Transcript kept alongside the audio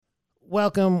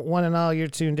Welcome, one and all. You're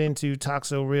tuned into Talk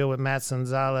So Real with Matt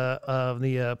Sanzala of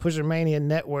the Pusher Mania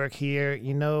Network here.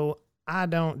 You know, I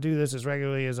don't do this as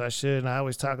regularly as I should, and I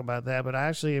always talk about that, but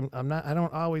I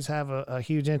don't always have a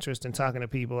huge interest in talking to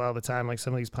people all the time. Like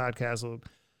some of these podcasts will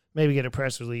maybe get a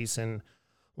press release and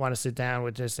want to sit down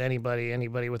with just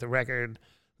anybody with a record,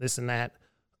 this and that.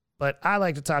 But I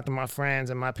like to talk to my friends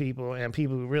and my people and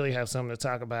people who really have something to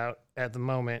talk about at the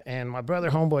moment. And my brother,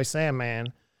 Homeboy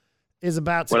Sandman, is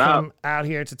about to come out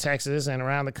here to Texas and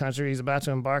around the country. He's about to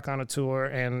embark on a tour,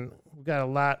 and we've got a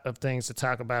lot of things to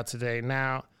talk about today.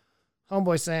 Now,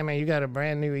 Homeboy Sandman, you got a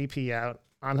brand new EP out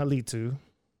on Halitu.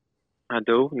 I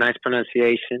do. Nice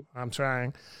pronunciation. I'm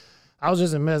trying. I was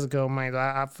just in Mexico, man.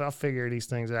 I'll figure these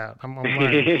things out. I'm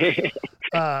learning.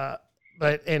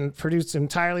 And produced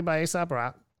entirely by A$AP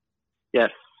Rock. Yes.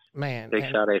 Man. Big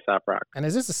shout A$AP Rock. And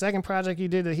is this the second project you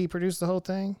did that he produced the whole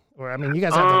thing? Or, I mean, you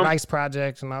guys have the Lice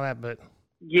project and all that, but...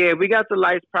 Yeah, we got the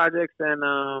Lice projects, and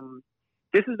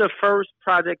this is the first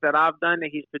project that I've done that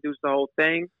he's produced the whole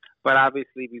thing, but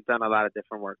obviously we've done a lot of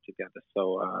different work together.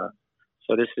 So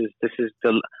this is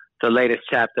the latest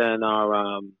chapter in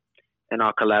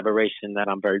our collaboration that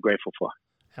I'm very grateful for.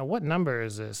 And what number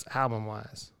is this,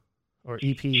 album-wise? Or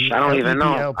EP? I don't even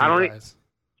know. LP-wise?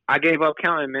 I gave up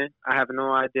counting, man. I have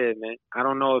no idea, man. I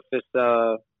don't know if it's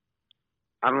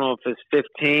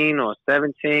 15 or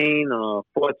 17 or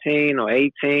 14 or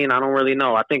 18. I don't really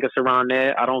know. I think it's around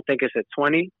there. I don't think it's at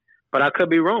 20, but I could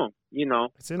be wrong. You know,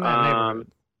 it's in that neighborhood.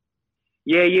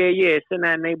 Yeah. It's in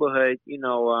that neighborhood. You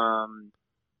know,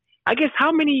 I guess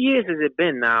how many years has it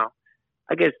been now?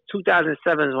 I guess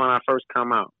 2007 is when I first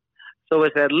come out. So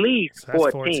it's at least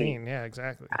 14. Yeah,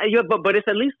 exactly. Yeah, but it's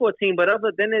at least 14. But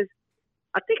other than this,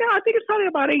 I think it's probably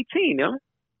about 18, you know,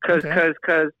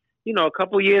 because you know, a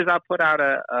couple years I put out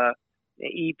an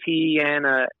EP and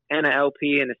an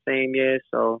LP in the same year,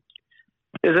 so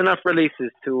there's enough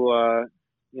releases to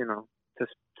you know,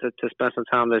 to spend some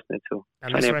time listening to.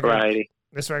 And plenty of variety.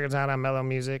 This record's out on Mellow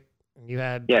Music. You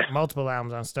had multiple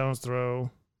albums on Stone's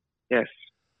Throw. Yes,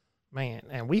 man,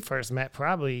 and we first met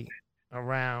probably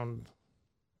around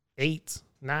 8,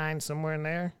 9, somewhere in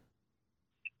there.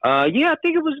 Yeah, I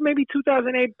think it was maybe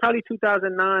 2008, probably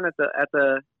 2009 at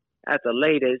the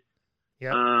latest.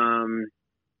 Yeah. And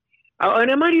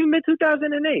it might even been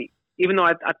 2008, even though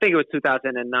I think it was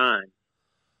 2009.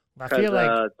 I feel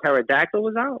like Pterodactyl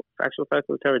was out. Fractional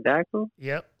Festival Pterodactyl.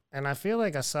 Yep. And I feel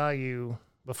like I saw you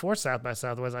before South by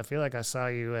Southwest. I feel like I saw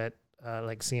you at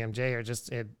like CMJ or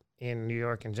just in New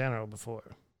York in general before.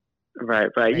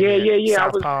 Right. Maybe Yeah.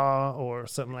 Southpaw or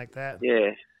something like that. Yeah.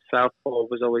 Southpaw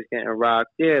was always getting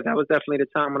rocked. Yeah, that was definitely the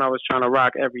time when I was trying to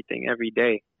rock everything every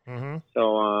day. Mm-hmm.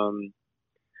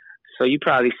 So you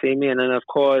probably see me, and then of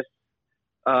course,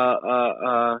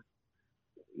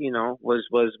 you know,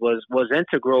 was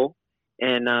integral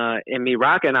in me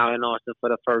rocking out in Austin for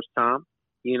the first time.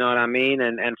 You know what I mean?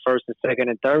 And first and second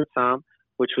and third time,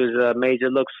 which was major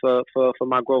looks for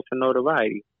my growth and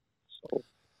notoriety. So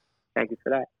thank you for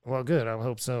that. Well, good. I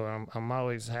hope so. I'm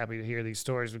always happy to hear these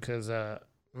stories because.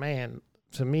 Man,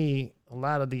 to me, a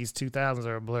lot of these 2000s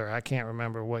are a blur. I can't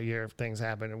remember what year things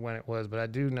happened and when it was, but I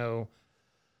do know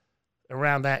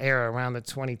around that era, around the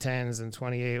 2010s and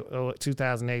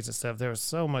 2008s and stuff, there was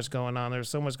so much going on. There was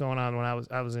so much going on when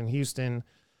I was in Houston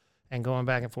and going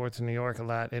back and forth to New York a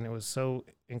lot, and it was so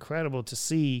incredible to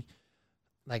see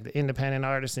like the independent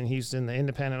artists in Houston, the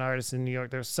independent artists in New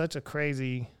York. There was such a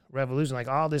crazy revolution. Like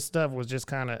all this stuff was just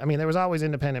kind of, I mean, there was always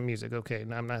independent music. Okay.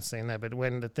 No, I'm not saying that, but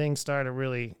when the thing started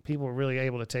people were really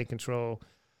able to take control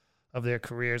of their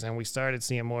careers and we started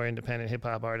seeing more independent hip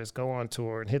hop artists go on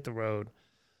tour and hit the road.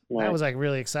 Right. That was like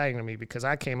really exciting to me because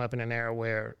I came up in an era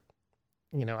where,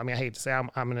 you know, I mean, I hate to say I'm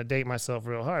going to date myself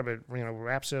real hard, but you know,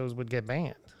 rap shows would get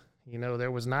banned. You know,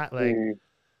 there was not like,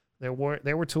 There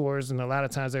were tours, and a lot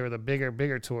of times they were the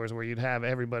bigger tours where you'd have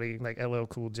everybody like LL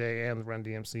Cool J and Run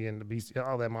DMC and the Beast,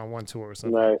 all them on one tour or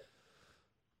something. Right.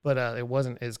 But it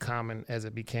wasn't as common as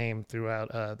it became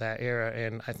throughout that era,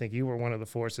 and I think you were one of the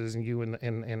forces, and you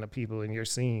and the people in your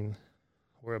scene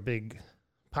were a big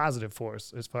positive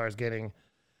force as far as getting,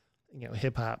 you know,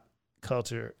 hip hop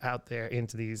culture out there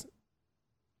into these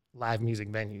live music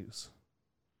venues.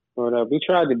 Well, we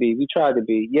tried to be.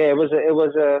 Yeah,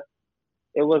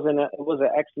 it was an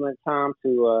excellent time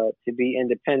to be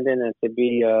independent and to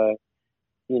be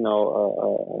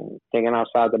thinking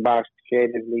outside the box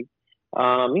creatively,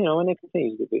 you know, and it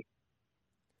continues to be.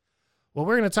 Well,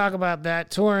 we're going to talk about that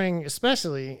touring,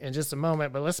 especially in just a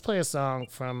moment. But let's play a song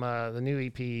from the new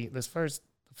EP. The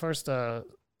first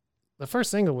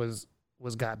single was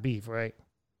 "Got Beef," right?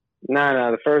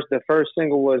 No. The first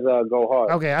single was "Go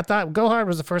Hard." Okay, I thought "Go Hard"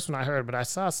 was the first one I heard, but I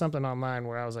saw something online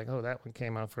where I was like, "Oh, that one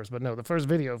came out first." But no, the first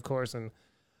video, of course, and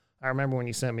I remember when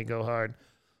you sent me "Go Hard."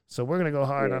 So we're gonna go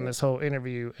hard on this whole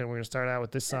interview, and we're gonna start out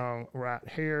with this song right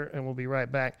here, and we'll be right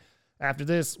back after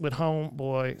this with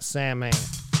homeboy Sandman.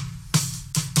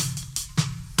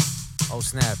 Oh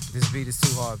snap! This beat is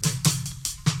too hard, babe.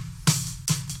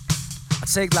 I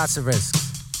take lots of risks.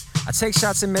 I take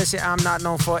shots and miss, I'm not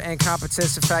known for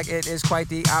incompetence. In fact, it is quite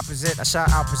the opposite. I shot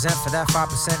out present for that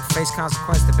 5%. Face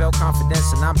consequence to build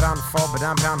confidence. And I'm bound to fall, but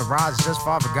I'm bound to rise. Just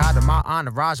Father God to my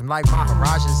entourage. I'm like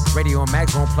Maharajas. Radio and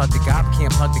mags won't plug the God, but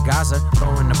can't plug the Gaza. Go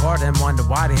in the bar, then wonder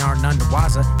why they aren't none the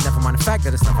wiser. Never mind the fact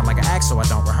that it's nothing like an act, so I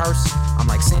don't rehearse. I'm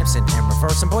like Samson in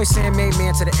reverse. And boy, Sam made me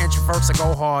into the introverts. I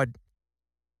go hard.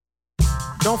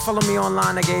 Don't follow me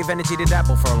online, I gave energy to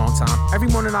dabble for a long time. Every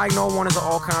morning I ignore warnings of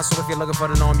all kinds, so if you're looking for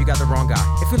the norm, you got the wrong guy.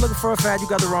 If you're looking for a fad, you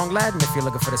got the wrong lad. And if you're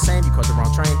looking for the same, you caught the wrong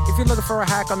train. If you're looking for a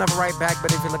hack, I'll never write back. But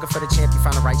if you're looking for the champ, you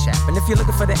found the right chap. And if you're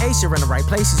looking for the ace, you're in the right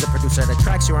place. He's a producer that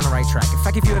tracks, you're on the right track. In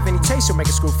fact, if you have any taste, you'll make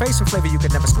a screw face and flavor you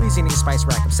could never squeeze in any spice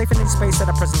rack. I'm safe in the space that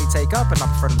I presently take up, and I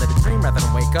prefer to live a dream rather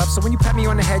than wake up. So when you pat me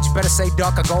on the head, you better say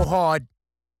duck or go hard.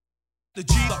 The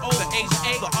G, the O, the H, the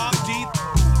A, the R, the D.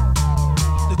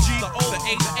 The G, the O, the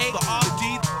H, the A, the R, the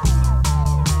D.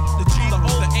 The G, the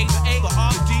O, the H, the A, the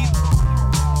R, the D.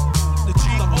 The G,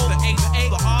 the O, the H, the A,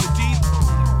 the R, the D.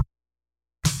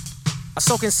 I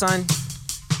soak in sun,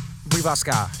 breathe out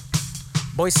sky.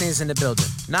 Boy scenes in the building.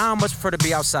 Now I much prefer to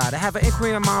be outside. I have an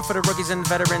inquiry in mind for the rookies and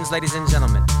veterans, ladies and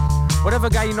gentlemen. Whatever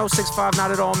guy you know, 6'5",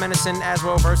 not at all menacing, as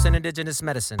well versed in indigenous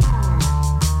medicine.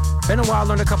 Been a while,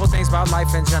 learned a couple things about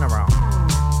life in general.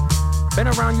 Been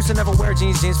around, used to never wear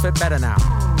jeans fit better now.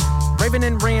 Raving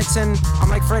and ranting, I'm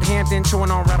like Fred Hampton,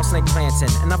 chewing on rattlesnake planting.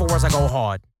 In other words, I go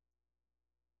hard.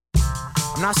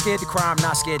 I'm not scared to cry, I'm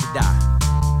not scared to die.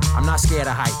 I'm not scared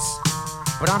of heights.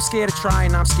 But I'm scared of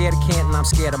trying, I'm scared of can't, and I'm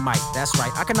scared of might. That's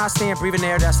right, I cannot stand breathing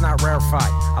air that's not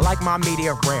rarefied. I like my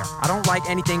media rare. I don't like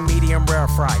anything medium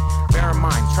rarefied. Bear in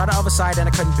mind, try the other side and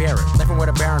I couldn't bear it. Living with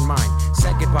a barren mind,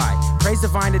 said goodbye. Praise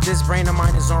divine that this brain of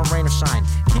mine is on rain or shine.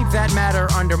 Keep that matter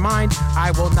undermined, I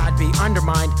will not be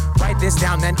undermined. Write this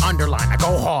down, then underline, I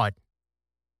go hard.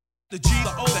 The G,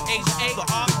 the O, the H, the A, the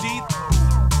R, the D.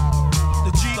 The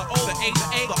G, the O, the H, the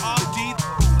A, the R, the D.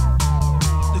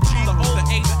 The G, the O, the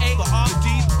H, the A, the R, the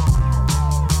D.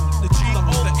 The G, the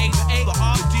O, the H, the A, the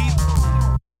R, the D.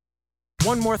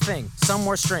 One more thing, some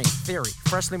more string, theory,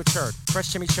 freshly matured,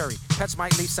 fresh chimichurri. Pets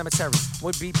might leave cemeteries,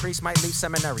 would-be priests might leave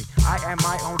seminary. I am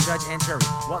my own judge and jury,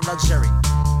 what luxury.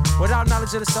 Without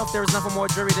knowledge of the self, there is nothing more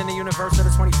dreary than the universe of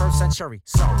the 21st century.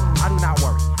 So, I do not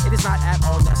worry, it is not at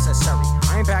all necessary.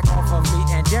 I ain't back off of meat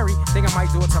and dairy, think I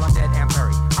might do it till I'm dead and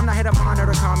buried. I'm not here to monitor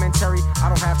the commentary, I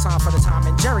don't have time for the Tom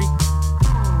and Jerry.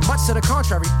 Much to the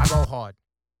contrary, I go hard.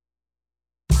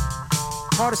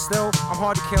 Harder still, I'm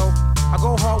hard to kill. I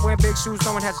go hard wearing big shoes,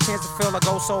 no one has a chance to fill. I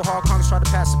go so hard, Congress tried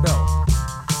to pass a bill.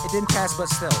 It didn't pass, but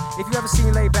still. If you ever see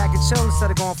me lay back and chill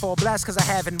instead of going full blast, cause I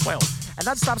have and will. And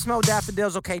not stop smell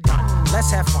daffodils, okay, done.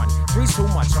 Let's have fun. Three's too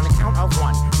much on account of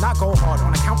one. Not go hard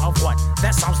on account of what?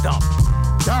 That sounds dumb.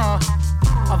 Duh.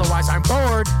 Otherwise I'm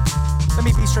bored. Let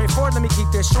me be straightforward, let me keep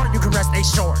this short. You can rest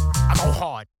assured. I go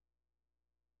hard.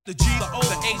 The G, the O,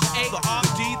 the H, the A, the R, the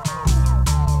D.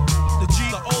 The G,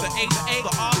 the O, the H, the A, the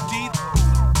R, the D.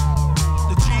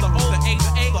 The G, the O, the H,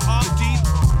 the A, the R, the D.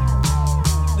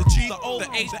 The G, the O, the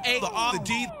H, the A, the R, the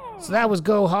D. So that was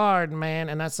Go Hard, man,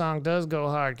 and that song does go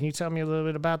hard. Can you tell me a little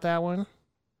bit about that one?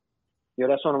 Yo,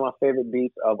 that's one of my favorite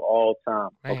beats of all time.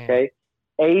 Man. Okay,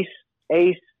 Ace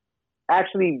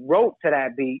actually wrote to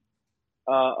that beat.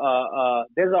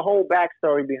 There's a whole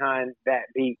backstory behind that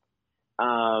beat.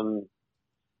 The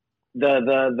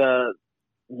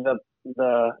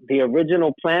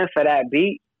original plan for that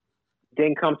beat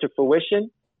didn't come to fruition,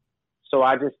 so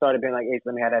I just started being like, Ace,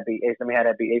 let me have that beat. Ace, let me have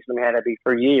that beat. Ace, let me have that beat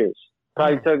for years.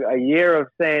 Probably took a year of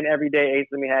saying every day, Ace,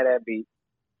 let me have that beat.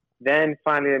 Then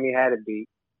finally, let me have a beat.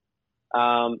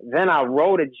 Then I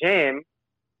wrote a jam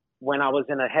when I was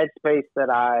in a headspace that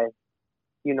I'm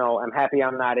happy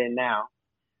I'm not in now.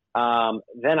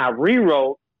 Then I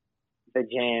rewrote the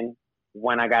jam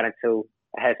when I got into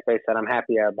a headspace that I'm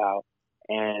happier about,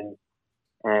 and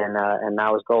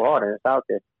now it's Go Hard and it's out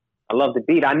there. I love the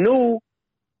beat. I knew,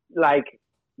 like,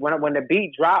 when the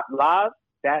beat dropped live,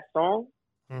 that song,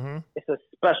 it's a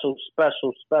special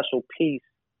piece.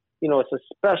 You know, it's a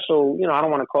special, I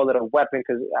don't want to call it a weapon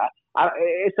because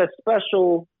it's a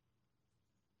special,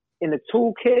 in the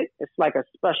toolkit, it's like a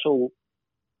special,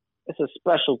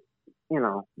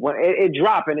 when it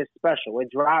drop and it's special. It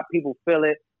drop, people feel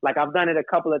it. Like I've done it a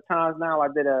couple of times now. I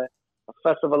did a a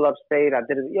festival upstate. I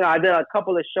did a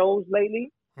couple of shows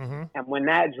lately, and when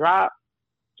that dropped,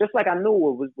 just like I knew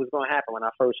what was going to happen when I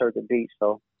first heard the beat.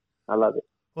 So I love it.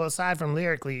 Well, aside from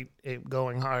lyrically it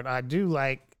going hard, I do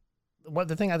like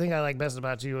the thing I think I like best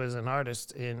about you as an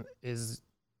artist is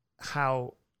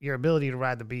how your ability to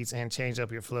ride the beats and change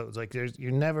up your flows. Like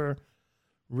you never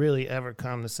really ever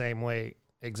come the same way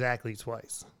exactly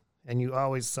twice, and you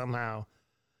always somehow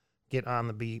get on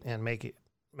the beat and make it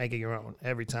your own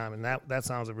every time. And that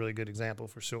sounds a really good example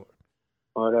for sure.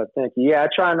 Oh, thank you. Yeah, I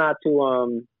try not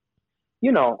to,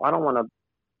 I don't want to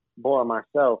bore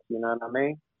myself, you know what I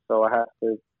mean? So I have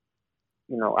to,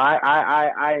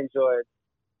 I enjoy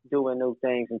doing new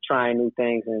things and trying new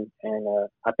things. And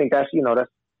I think that's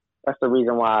the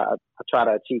reason why I try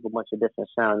to achieve a bunch of different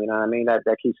sounds, you know what I mean? That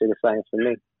keeps it exciting for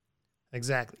me.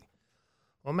 Exactly.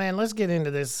 Well, man, let's get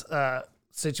into this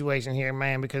situation here,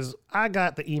 man, because I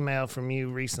got the email from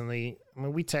you recently. I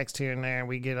mean, we text here and there and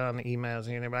we get on the emails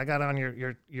here and there, but I got on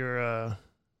your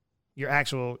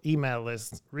actual email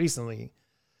list recently,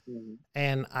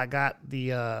 and I got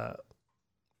the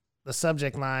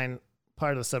subject line.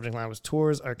 Part of the subject line was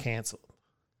tours are canceled.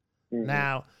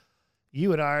 Now,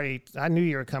 you had I knew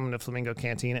you were coming to Flamingo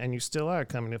Cantina, and you still are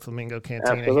coming to Flamingo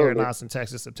Cantina here in Austin,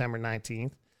 Texas, September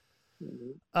 19th.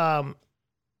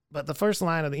 But the first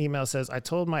line of the email says, I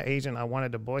told my agent I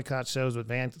wanted to boycott shows with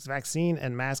vaccine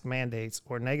and mask mandates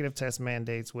or negative test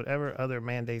mandates, whatever other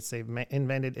mandates they've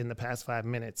invented in the past 5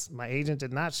 minutes. My agent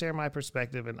did not share my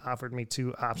perspective and offered me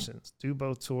 2 options: do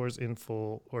both tours in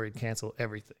full or he'd cancel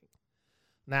everything.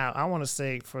 Now, I want to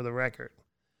say for the record,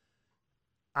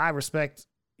 I respect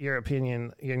your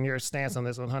opinion and your stance on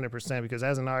this 100%, because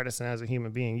as an artist and as a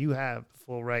human being, you have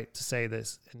full right to say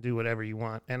this and do whatever you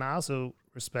want. And I also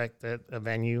respect that a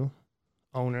venue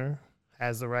owner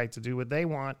has the right to do what they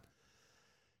want,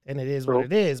 and it is what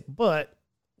it is. But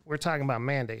we're talking about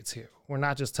mandates here. We're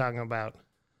not just talking about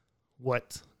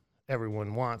what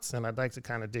everyone wants. And I'd like to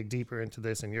kind of dig deeper into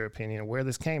this, in your opinion, where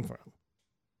this came from.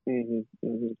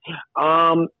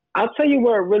 I'll tell you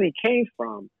where it really came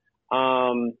from.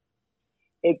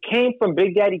 It came from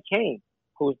Big Daddy Kane,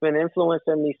 who's been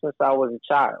influencing me since I was a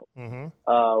child.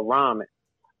 Ramen.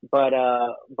 But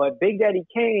Big Daddy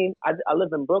Kane, I live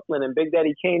in Brooklyn, and Big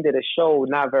Daddy Kane did a show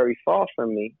not very far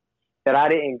from me that I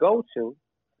didn't go to.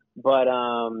 But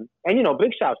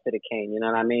big shouts to the Kane. You know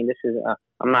what I mean? This is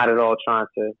I'm not at all trying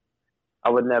to. I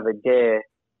would never dare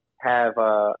have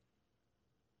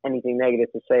anything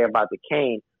negative to say about the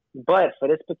Kane. But for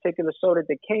this particular show that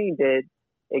the Kane did,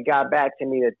 it got back to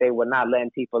me that they were not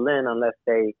letting people in unless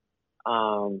they,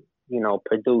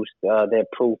 produced their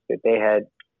proof that they had,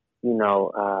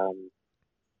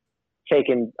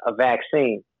 taken a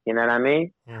vaccine. You know what I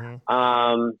mean?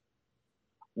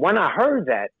 When I heard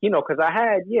that, because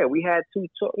we had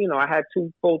I had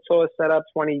 2 full tours set up,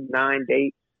 29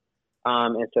 dates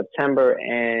in September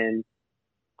and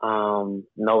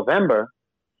November.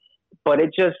 But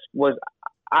it just was,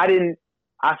 I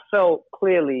felt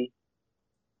clearly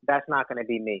that's not going to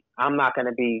be me. I'm not going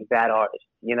to be that artist.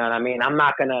 You know what I mean?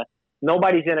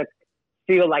 Nobody's going to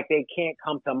feel like they can't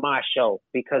come to my show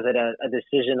because of a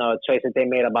decision or a choice that they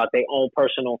made about their own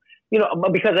personal,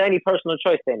 because of any personal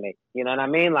choice they made. You know what I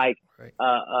mean? Like,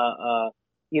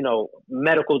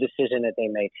 medical decision that they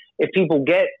made. If people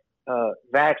get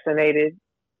vaccinated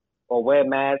or wear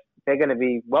masks, they're going to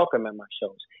be welcome at my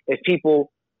shows. If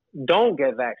people don't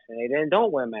get vaccinated and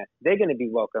don't wear masks, they're going to be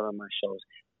welcome at my shows.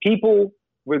 People,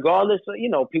 regardless of,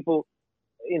 people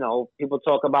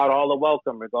talk about all the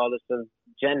welcome, regardless of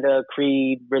gender,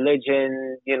 creed,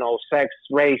 religion, sex,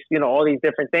 race, all these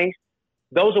different things.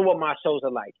 Those are what my shows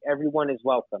are like. Everyone is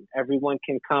welcome. Everyone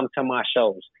can come to my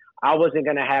shows. I wasn't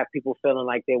going to have people feeling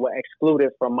like they were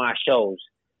excluded from my shows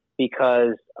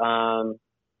because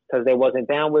they wasn't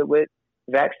down with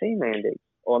vaccine mandates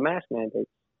or mask mandates.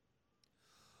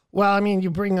 Well, I mean, you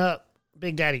bring up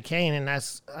Big Daddy Kane, and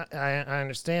that's I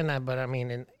understand that, but I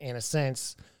mean, in a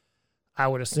sense, I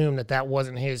would assume that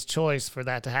wasn't his choice for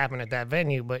that to happen at that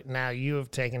venue. But now you have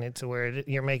taken it to where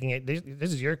you're making it.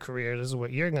 This is your career. This is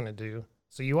what you're going to do.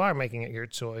 So you are making it your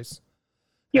choice.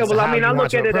 Yeah, well, I mean, I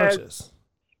look at it as.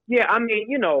 Yeah, I mean,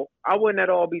 I wouldn't at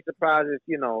all be surprised if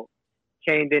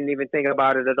Kane didn't even think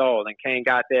about it at all, and Kane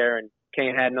got there and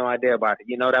Kane had no idea about it.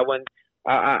 That wouldn't.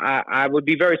 I would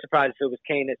be very surprised if it was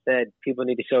Kane that said people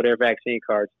need to show their vaccine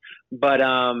cards. But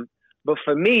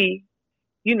for me,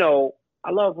 I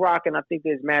love rock, and I think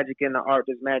there's magic in the art,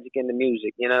 there's magic in the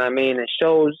music. You know what I mean? And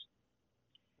shows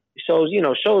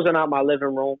are not my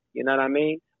living room. You know what I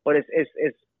mean? But it's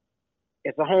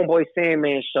a Homeboy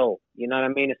Sandman show. You know what I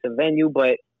mean? It's a venue,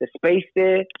 but the space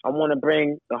there. I want to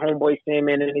bring the Homeboy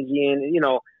Sandman energy in. You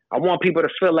know, I want people to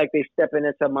feel like they're stepping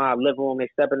into my living room, they're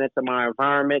stepping into my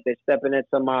environment, they're stepping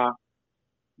into my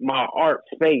art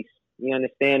space. You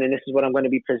understand? And this is what I'm going to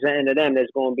be presenting to them.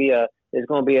 There's going to be a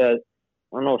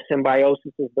I don't know if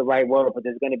symbiosis is the right word, but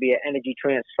there's going to be an energy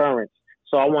transference.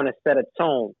 So I want to set a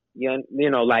tone. You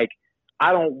know, like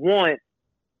I don't want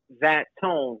that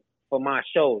tone for my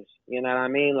shows. You know what I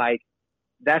mean? Like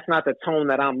that's not the tone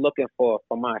that I'm looking for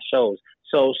my shows.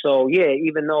 So yeah,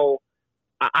 even though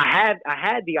I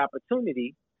had the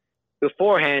opportunity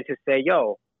beforehand to say,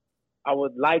 yo, I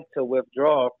would like to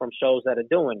withdraw from shows that are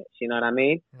doing this. You know what I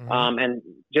mean? Mm-hmm. And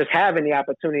just having the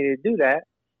opportunity to do that,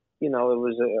 you know, it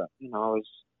was,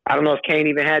 I don't know if Kane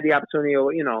even had the opportunity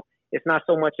or, you know, it's not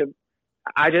so much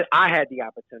I had the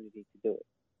opportunity to do it.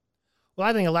 Well,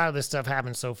 I think a lot of this stuff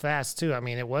happened so fast too. I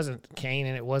mean, it wasn't Kane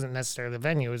and it wasn't necessarily the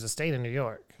venue. It was the state of New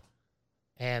York.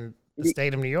 And the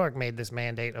state of New York made this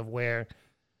mandate of where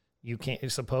you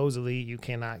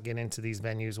cannot get into these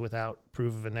venues without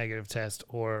proof of a negative test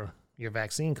or your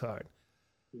vaccine card.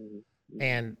 Mm-hmm.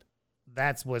 And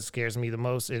that's what scares me the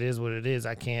most. It is what it is.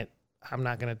 I can't tell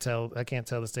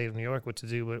the state of New York what to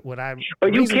do,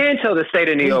 but you can tell the state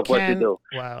of New York what to do.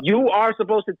 Wow. You are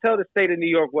supposed to tell the state of New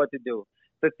York what to do.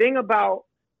 The thing about,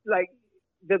 like,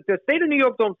 the state of New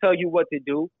York don't tell you what to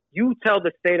do. You tell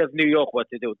the state of New York what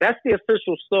to do. That's the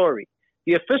official story.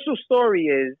 The official story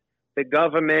is the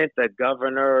government, the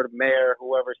governor, mayor,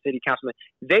 whoever, city councilman,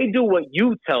 they do what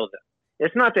you tell them.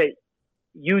 It's not that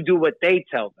you do what they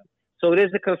tell them. So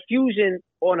there's a confusion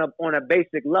on a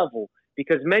basic level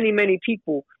because many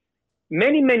people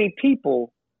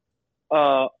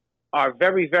are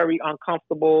very, very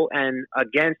uncomfortable and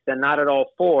against and not at all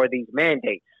for these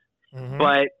mandates. Mm-hmm.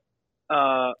 But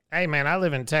hey, man, I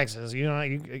live in Texas. You know,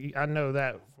 I know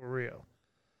that for real.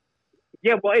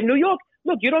 Yeah, well, in New York,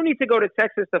 look, you don't need to go to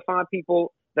Texas to find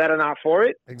people that are not for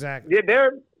it. Exactly.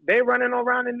 They're running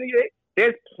around in New York.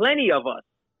 There's plenty of us.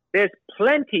 There's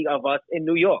plenty of us in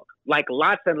New York, like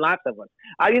lots and lots of us.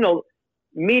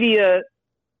 Media,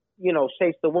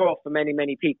 shapes the world for many,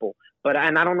 many people.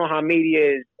 And I don't know how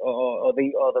media is or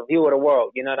the view of the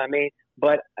world. You know what I mean?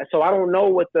 But so I don't know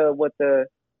what the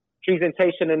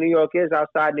presentation in New York is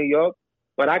outside New York.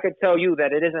 But I could tell you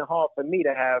that it isn't hard for me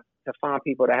to find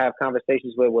people to have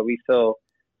conversations with where we feel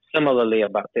similarly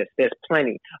about this. There's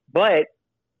plenty. But,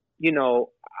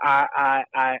 I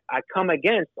come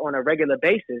against on a regular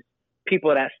basis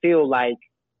people that feel like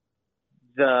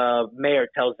the mayor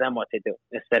tells them what to do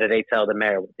instead of they tell the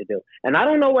mayor what to do. And I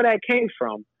don't know where that came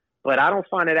from, but I don't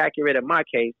find it accurate in my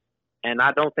case, and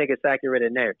I don't think it's accurate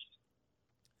in theirs.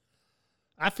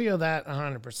 I feel that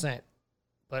 100%.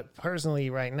 But personally,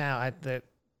 right now,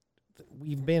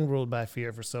 we've been ruled by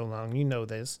fear for so long. You know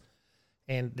this.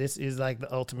 And this is like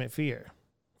the ultimate fear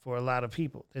for a lot of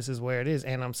people. This is where it is.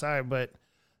 And I'm sorry, but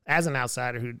as an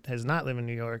outsider who has not lived in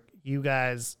New York, you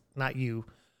guys, not you,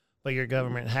 but your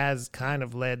government has kind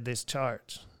of led this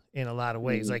charge in a lot of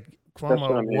ways. Like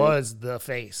Cuomo was the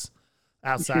face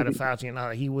outside of Fauci and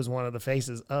all. He was one of the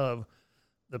faces of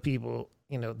the people,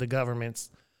 the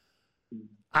governments.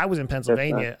 I was in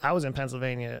Pennsylvania.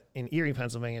 In Erie,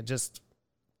 Pennsylvania, just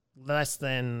less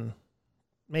than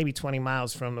maybe 20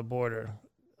 miles from the border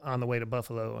on the way to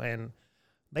Buffalo. And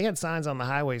they had signs on the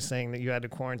highway saying that you had to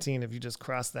quarantine if you just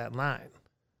crossed that line.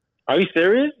 Are you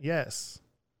serious? Yes.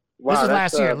 Wow,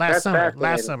 this was last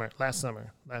summer.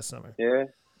 Yeah.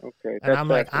 Okay. And I'm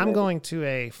like, I'm going to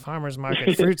a farmer's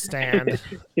market fruit stand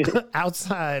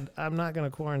outside. I'm not going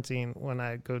to quarantine when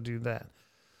I go do that.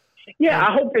 Yeah,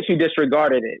 I hope that you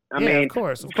disregarded it. I mean, of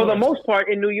course. For the most part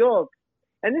in New York,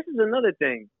 and this is another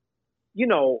thing,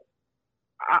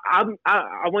 I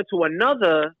went to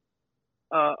another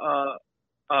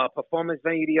performance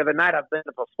venue the other night. I've been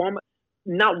to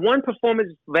not one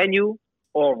performance venue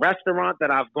or restaurant that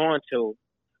I've gone to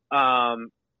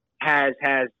has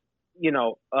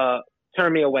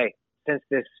turned me away since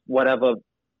this whatever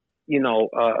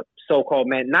so-called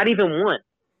man. Not even one.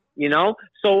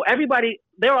 So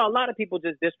there are a lot of people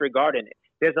just disregarding it.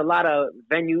 There's a lot of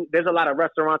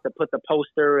restaurants that put the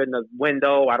poster in the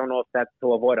window. I don't know if that's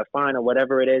to avoid a fine or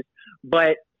whatever it is,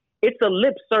 but it's a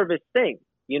lip service thing.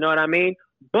 You know what I mean?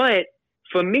 But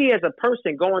for me as a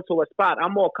person going to a spot,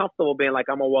 I'm more comfortable being like,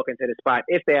 I'm going to walk into the spot.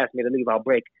 If they ask me to leave, I'll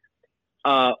break.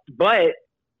 But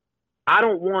I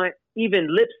don't want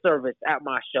even lip service at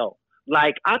my show.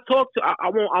 Like I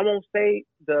won't say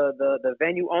the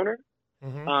venue owner.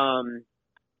 Mm-hmm.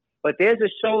 But there's a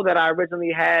show that I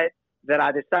originally had that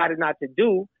I decided not to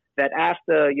do, that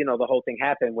after, the whole thing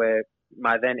happened where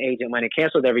my then agent went and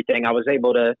canceled everything, I was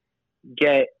able to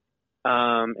get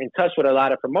in touch with a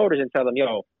lot of promoters and tell them,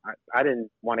 yo, I didn't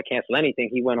want to cancel anything.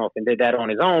 He went off and did that on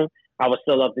his own. I would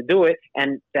still love to do it,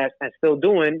 and still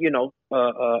doing,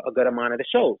 a good amount of the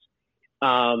shows.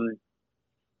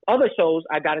 Other shows,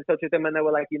 I got in touch with them, and they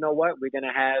were like, you know what, we're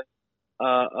gonna have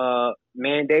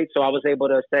mandate. So I was able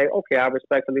to say, okay, I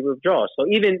respectfully withdraw. So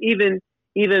even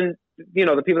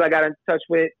the people I got in touch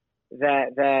with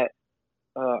that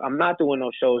I'm not doing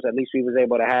those shows, at least we was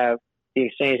able to have the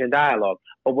exchange and dialogue.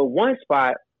 But with one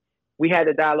spot, we had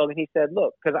the dialogue, and he said,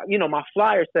 look, because, my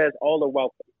flyer says all are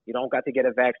welcome. You don't got to get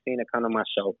a vaccine to come to my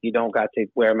show. You don't got to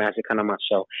wear a mask to come to my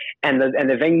show. And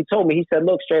the venue told me, he said,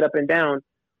 look, straight up and down,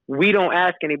 we don't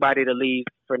ask anybody to leave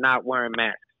for not wearing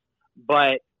masks.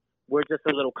 But we're just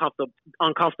a little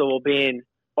uncomfortable being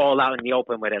all out in the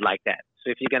open with it like that. So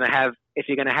if you're gonna have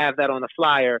that on the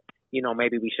flyer,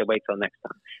 maybe we should wait till next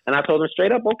time. And I told him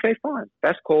straight up, okay, fine,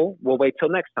 that's cool. We'll wait till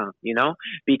next time,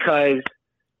 because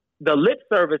the lip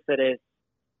service of this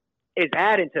is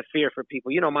adding to fear for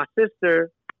people. My sister,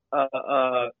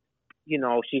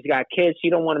 she's got kids. She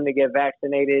don't want them to get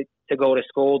vaccinated to go to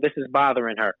school. This is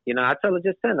bothering her. I tell her,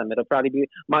 just send them. It'll probably be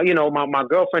my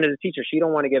girlfriend is a teacher. She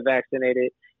don't want to get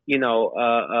vaccinated,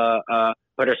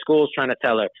 but her school's trying to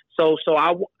tell her. So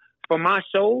for my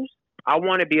shows, I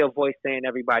want to be a voice saying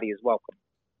everybody is welcome.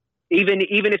 Even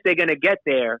if they're going to get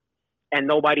there and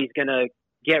nobody's going to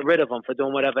get rid of them for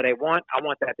doing whatever they want, I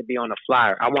want that to be on the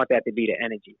flyer. I want that to be the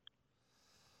energy.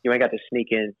 You ain't got to sneak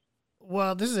in.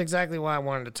 Well, this is exactly why I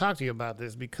wanted to talk to you about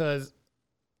this, because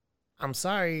I'm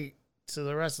sorry to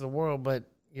the rest of the world, but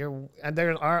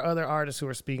there are other artists who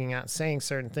are speaking out saying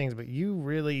certain things, but you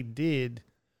really did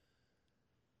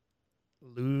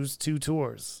lose 2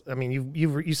 tours. I mean,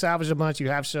 you salvaged a bunch. You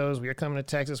have shows. We are coming to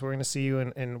Texas. We're going to see you,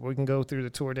 and we can go through the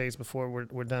tour dates before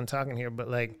we're done talking here. But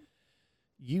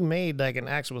you made an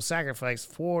actual sacrifice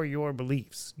for your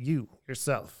beliefs.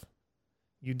 Yourself.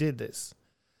 You did this,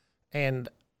 and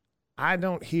I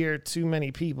don't hear too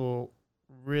many people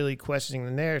really questioning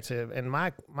the narrative. And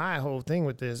my whole thing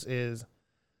with this is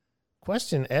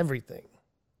question everything.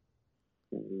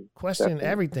 Question Definitely.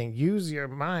 Everything. Use your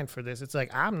mind for this. It's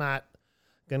I'm not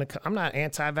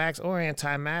anti-vax or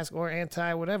anti-mask or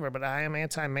anti-whatever, but I am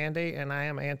anti-mandate and I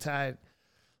am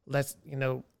let's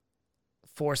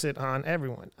force it on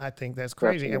everyone. I think that's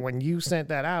crazy. Definitely. And when you sent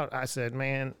that out, I said,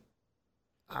 man,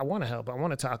 I want to help. I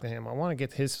want to talk to him. I want to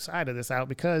get his side of this out,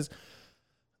 because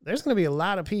there's going to be a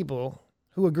lot of people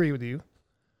who agree with you,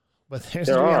 but there's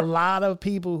going to be a lot of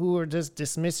people who are just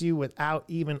dismiss you without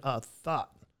even a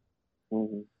thought.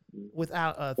 Mm-hmm.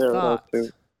 Without a thought.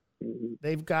 Mm-hmm.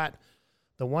 They've got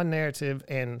the one narrative,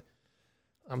 and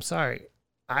I'm sorry,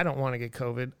 I don't want to get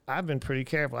COVID. I've been pretty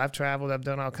careful. I've traveled. I've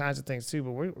done all kinds of things too,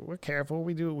 but we're careful.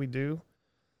 We do what we do.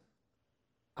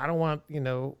 I don't want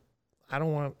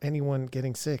anyone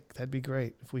getting sick. That'd be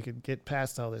great if we could get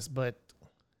past all this. But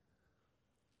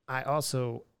I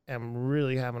also am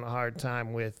really having a hard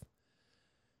time with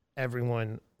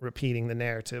everyone repeating the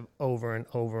narrative over and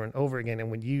over and over again. And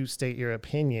when you state your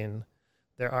opinion,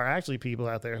 there are actually people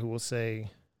out there who will say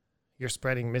you're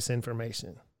spreading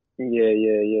misinformation.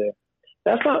 Yeah.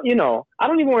 That's not, I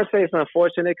don't even want to say it's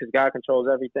unfortunate, because God controls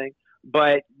everything,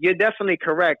 but you're definitely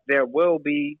correct. There will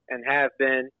be and have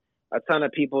been a ton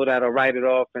of people that'll write it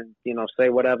off and, say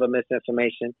whatever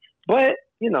misinformation. But,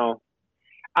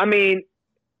 I mean,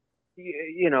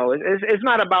 it's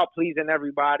not about pleasing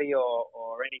everybody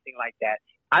or anything like that.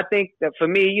 I think that for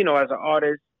me, as an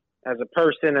artist, as a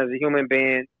person, as a human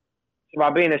being, it's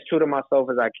about being as true to myself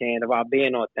as I can, about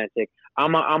being authentic.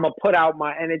 I'm a put out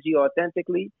my energy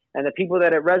authentically, and the people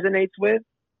that it resonates with,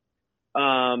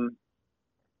 that's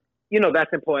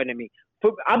important to me.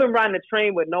 I've been riding the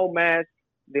train with no mask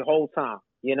the whole time.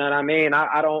 You know what I mean? I'm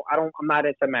not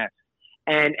into masks.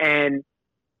 And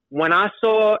when I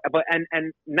saw,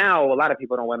 and now a lot of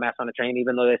people don't wear masks on the train,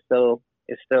 even though it's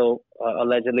still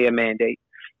allegedly a mandate.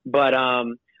 But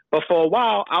for a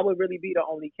while, I would really be the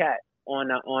only cat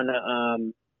on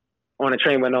a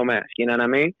train with no mask. You know what I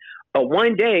mean? But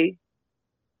one day,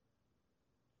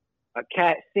 a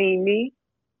cat seen me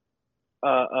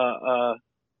not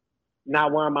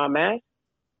wearing my mask,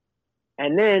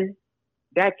 and then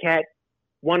that cat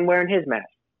wasn't wearing his mask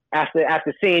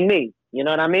after seeing me. You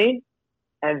know what I mean?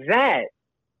 And that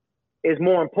is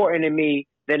more important to me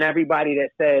than everybody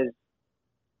that says,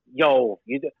 yo,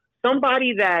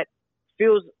 somebody that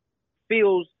feels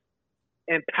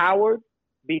empowered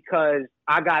because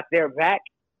I got their back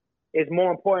is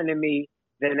more important to me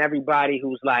than everybody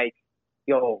who's like,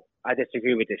 yo, I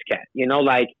disagree with this cat.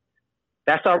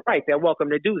 That's all right. They're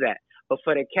welcome to do that. But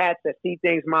for the cats that see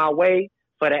things my way,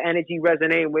 for the energy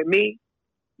resonating with me,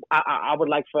 I would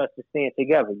like for us to stand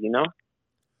together, you know?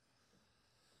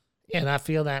 Yeah, and I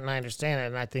feel that and I understand it.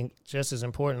 And I think just as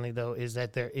importantly, though, is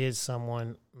that there is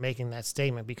someone making that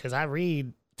statement, because I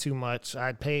read too much.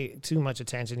 I pay too much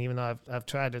attention, even though I've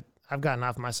tried to. I've gotten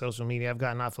off my social media. I've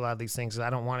gotten off a lot of these things. I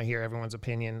don't want to hear everyone's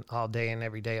opinion all day and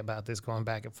every day about this going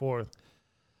back and forth.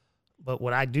 But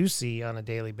what I do see on a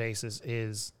daily basis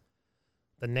is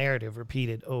the narrative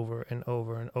repeated over and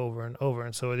over and over and over.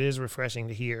 And so it is refreshing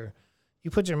to hear you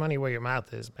put your money where your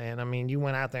mouth is, man. I mean, you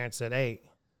went out there and said, hey,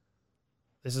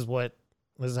 this is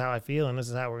how I feel, and this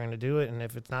is how we're going to do it. And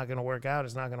if it's not going to work out,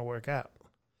 it's not going to work out.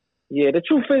 Yeah, the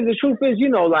truth is, you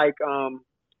know, like,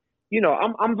 you know,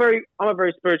 I'm a very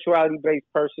spirituality based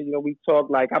person. You know, we talk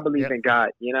like I believe in God.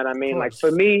 You know what I mean? Like for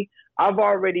me, I've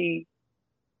already,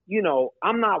 you know,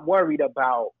 I'm not worried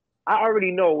about. I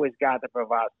already know it's God that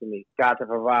provides for me. God that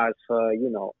provides for, you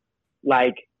know,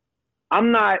 like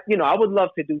I'm not. You know, I would love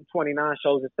to do 29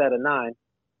 shows instead of 9.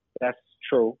 That's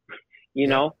true. You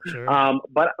know, sure.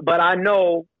 But I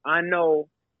know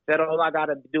that all I got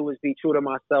to do is be true to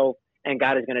myself, and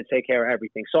God is going to take care of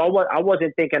everything. So I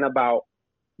wasn't thinking about.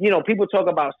 You know, people talk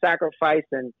about sacrifice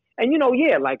and you know,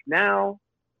 yeah, like now,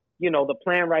 you know, the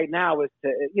plan right now is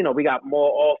to, you know, we got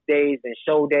more off days and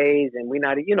show days, and we're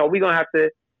going to have to,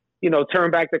 you know,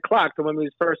 turn back the clock to when we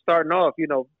was first starting off, you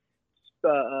know,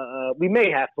 we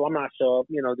may have to, I'm not sure,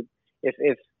 you know, if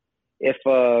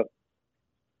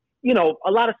you know, a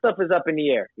lot of stuff is up in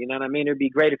the air, you know what I mean? It'd be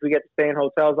great if we get to stay in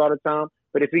hotels all the time,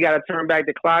 but if we got to turn back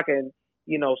the clock and,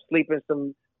 you know, sleep in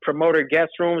some promoter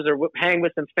guest rooms or hang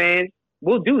with some fans,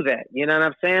 we'll do that. You know what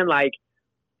I'm saying? Like,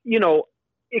 you know,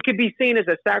 it could be seen as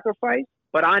a sacrifice,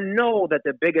 but I know that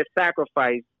the biggest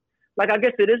sacrifice, like I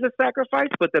guess it is a sacrifice,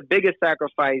 but the biggest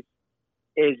sacrifice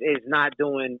is not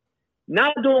doing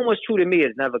what's true to me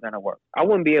is never going to work. I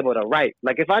wouldn't be able to write.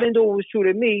 Like if I didn't do what was true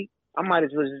to me, I might as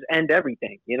well just end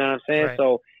everything. You know what I'm saying? Right.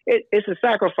 So it's a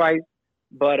sacrifice,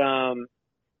 but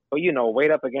you know, weighed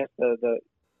up against the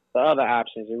other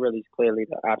options, it really is clearly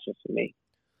the option for me.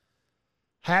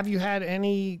 Have you had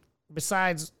any,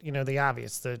 besides, you know, the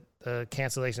obvious, the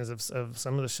cancellations of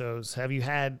some of the shows, have you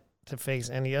had to face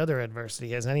any other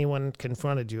adversity? Has anyone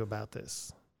confronted you about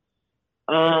this?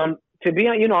 To be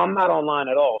honest, you know, I'm not online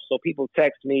at all. So people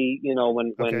text me, you know,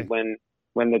 when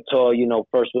the tour, you know,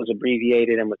 first was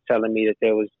abbreviated and was telling me that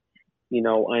there was, you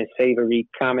know, unsavory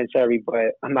commentary,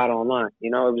 but I'm not online. You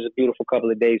know, it was a beautiful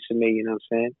couple of days for me, you know what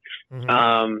I'm saying?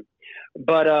 Mm-hmm.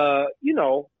 But you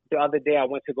know, the other day I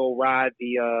went to go ride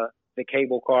the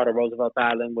cable car to Roosevelt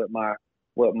Island with my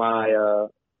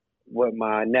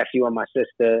nephew and my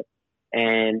sister,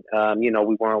 and you know,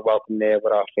 we weren't welcome there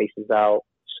with our faces out,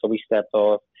 so we stepped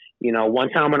off. You know, one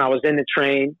time when I was in the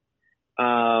train,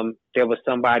 there was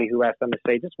somebody who had something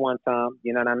to say just one time,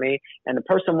 you know what I mean? And the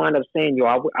person wound up saying, "Yo,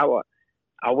 I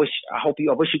hope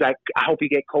you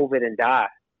get COVID and die."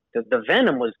 The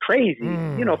venom was crazy.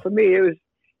 You know, for me it was.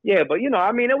 Yeah, but, you know,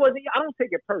 I mean, I don't take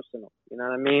it personal, you know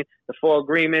what I mean? The 4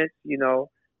 agreements, you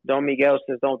know, Don Miguel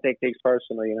says don't take things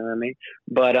personal, you know what I mean?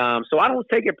 But, so I don't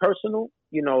take it personal,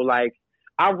 you know, like,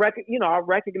 I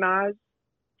recognize,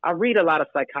 I read a lot of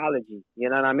psychology, you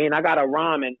know what I mean? I got a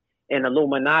rhyme in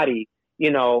Illuminati, you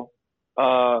know,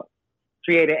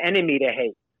 create an enemy to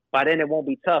hate. By then it won't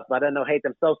be tough. By then they'll hate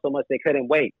themselves so much they couldn't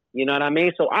wait, you know what I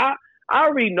mean? So I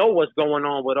already know what's going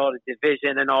on with all the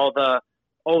division and all the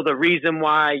reason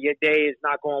why your day is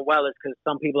not going well is because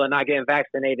some people are not getting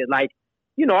vaccinated. Like,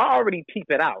 you know, I already peep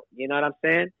it out. You know what I'm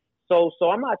saying? So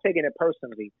I'm not taking it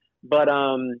personally. But,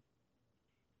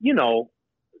 you know,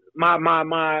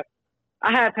 I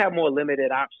have had more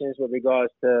limited options with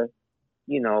regards to,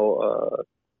 you know,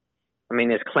 I mean,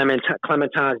 there's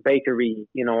Clementine's Bakery,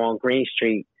 you know, on Green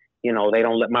Street. You know, they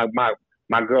don't let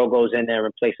my girl goes in there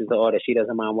and places the order. She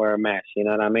doesn't mind wearing a mask. You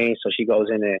know what I mean? So she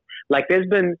goes in there. Like, there's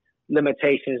been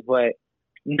limitations, but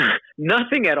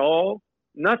nothing at all.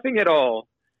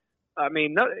 I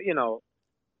mean, you know,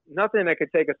 nothing that could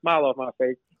take a smile off my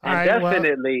face.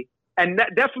 And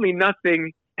definitely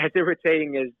nothing as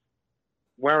irritating as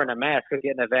wearing a mask or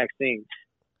getting a vaccine.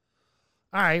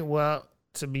 All right. Well,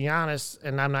 to be honest,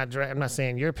 and I'm not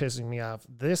saying you're pissing me off.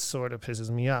 This sort of pisses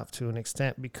me off to an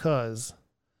extent because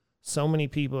so many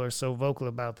people are so vocal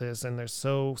about this and they're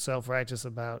so self-righteous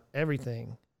about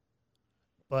everything.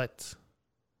 But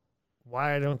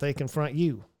why don't they confront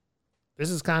you? This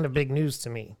is kind of big news to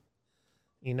me.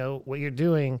 You know, what you're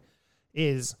doing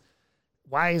is,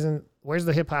 where's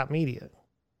the hip hop media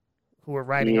who are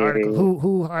writing articles,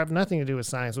 who have nothing to do with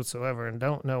science whatsoever and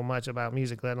don't know much about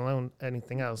music, let alone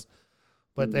anything else.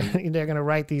 But they're going to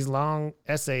write these long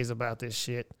essays about this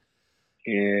shit.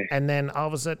 Yeah. And then all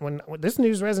of a sudden, when this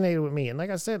news resonated with me, and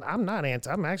like I said, I'm not anti.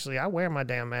 I wear my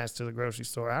damn mask to the grocery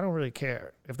store. I don't really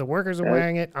care if the workers are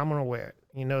wearing it. I'm gonna wear it.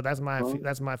 You know, that's my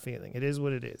feeling. It is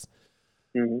what it is.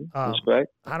 Mm-hmm.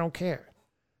 Respect. I don't care,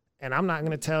 and I'm not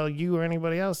gonna tell you or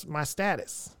anybody else my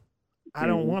status. I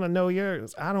don't want to know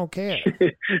yours. I don't care.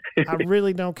 I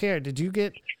really don't care. Have you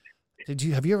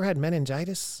ever had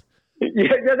meningitis?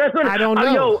 Yeah, that's what I don't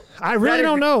know. I really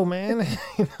don't know, man.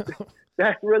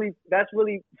 That's really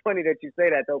funny that you say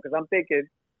that though, because I'm thinking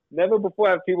never before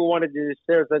have people wanted to just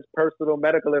share such personal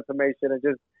medical information and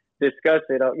just discuss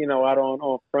it, out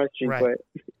on Front Street. Right.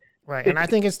 But right, and I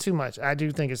think it's too much. I do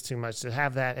think it's too much to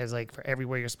have that as like for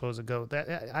everywhere you're supposed to go.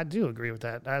 That I do agree with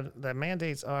that. The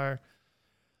mandates are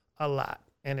a lot,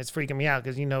 and it's freaking me out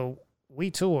because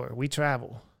we tour, we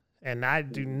travel, and I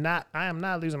am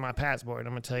not losing my passport.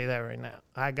 I'm gonna tell you that right now.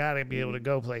 I gotta be able to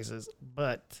go places,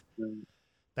 but.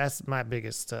 That's my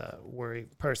biggest worry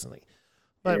personally.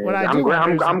 But what I'm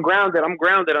grounded. I'm grounded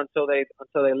until they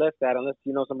lift that. Unless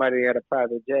somebody had a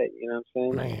private jet. You know what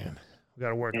I'm saying? Man, we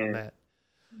got to work on that.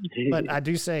 But I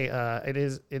do say it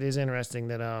is interesting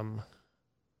that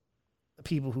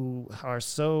people who are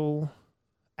so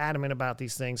adamant about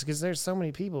these things, because there's so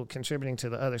many people contributing to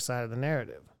the other side of the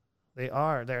narrative. They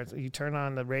are there. You turn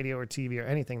on the radio or TV or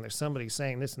anything, there's somebody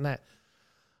saying this and that.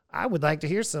 I would like to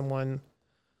hear someone.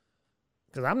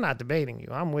 Because I'm not debating you.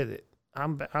 I'm with it.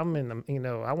 I'm in the,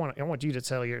 I want you to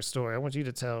tell your story. I want you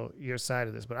to tell your side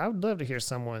of this. But I would love to hear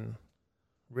someone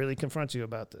really confront you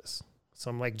about this.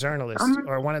 Some like journalist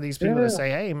or one of these people to say,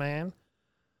 hey, man,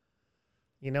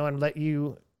 and let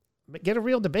you get a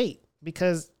real debate.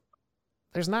 Because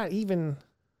there's not even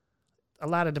a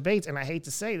lot of debates. And I hate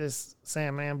to say this,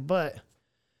 Sam, man, but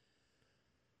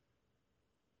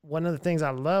one of the things I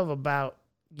love about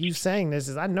you saying this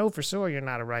is I know for sure you're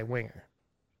not a right winger.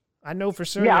 I know for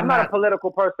sure. Yeah, I'm not a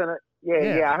political person.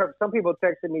 Yeah. I heard some people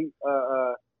texting me.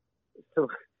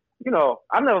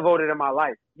 I've never voted in my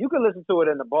life. You can listen to it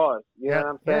in the bars. You know what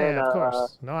I'm saying? Yeah, of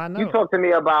course. No, I know. You talk to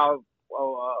me about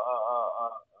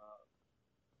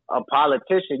a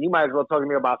politician. You might as well talk to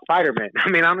me about Spider-Man. I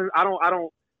mean, I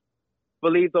don't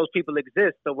believe those people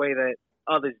exist the way that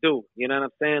others do. You know what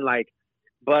I'm saying? Like,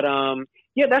 but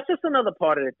that's just another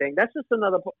part of the thing. That's just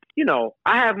another.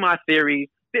 I have my theories.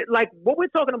 Like what we're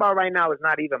talking about right now is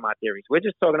not even my theories. We're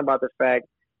just talking about the fact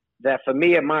that for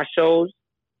me at my shows,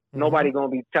 nobody gonna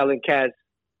be telling cats,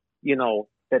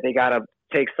 that they gotta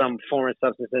take some foreign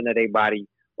substance into their body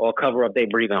or cover up their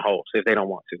breathing holes if they don't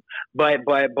want to. But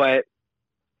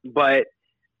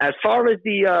as far as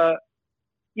the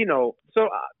so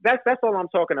that's all I'm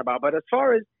talking about. But as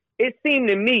far as it seemed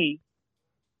to me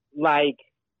like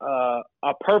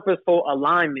a purposeful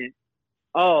alignment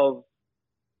of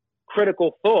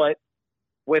critical thought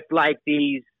with like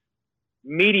these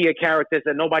media characters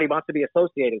that nobody wants to be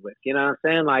associated with. You know what I'm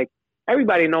saying? Like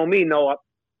everybody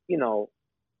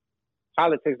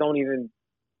politics don't even,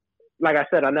 like I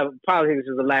said, politics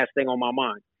is the last thing on my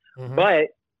mind. Mm-hmm.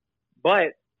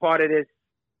 But part of this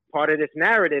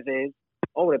narrative is,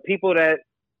 the people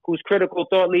whose critical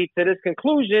thought leads to this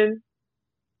conclusion,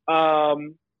 fall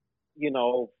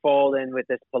in with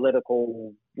this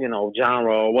political,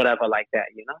 genre or whatever like that,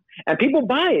 and people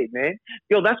buy it, man.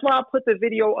 That's why I put the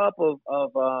video up of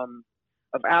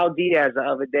Al Diaz the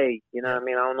other day. You know what I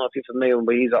mean? I don't know if you're familiar,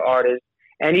 but he's an artist,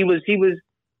 and he was, him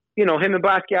and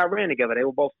Basquiat ran together. They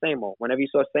were both Samo. Whenever you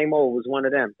saw Samo, it was one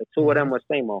of them. The two of them were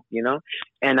Samo,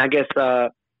 and I guess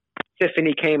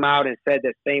Tiffany came out and said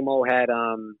that Samo had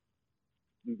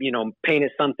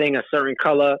painted something a certain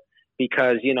color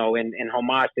because, in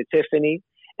homage to Tiffany.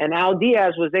 And Al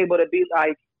Diaz was able to be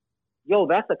like,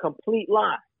 that's a complete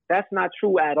lie. That's not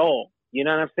true at all. You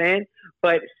know what I'm saying?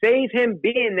 But save him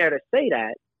being there to say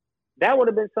that would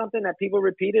have been something that people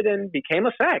repeated and became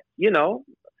a fact. In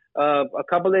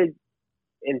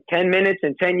 10 minutes,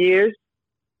 in 10 years,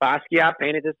 Basquiat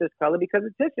painted this color because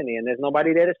of Tiffany, and there's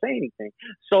nobody there to say anything.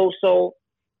 So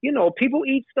people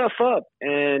eat stuff up,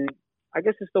 and I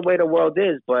guess it's the way the world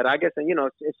is. But I guess,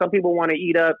 if some people want to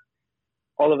eat up,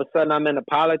 all of a sudden I'm into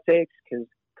politics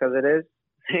because it is.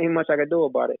 Ain't much I can do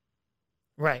about it.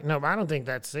 Right. No, but I don't think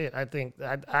that's it. I think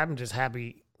I'm just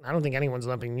happy. I don't think anyone's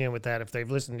lumping me in with that. If they've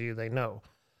listened to you, they know.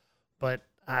 But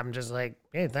I'm just like,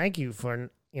 hey, thank you for,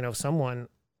 someone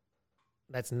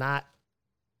that's not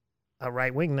a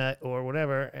right wing nut or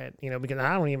whatever. And, because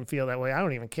I don't even feel that way. I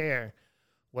don't even care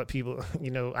what people,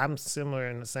 I'm similar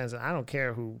in the sense that I don't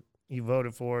care who you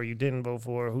voted for, you didn't vote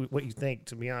for, what you think,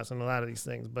 to be honest, on a lot of these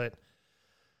things. But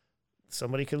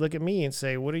somebody could look at me and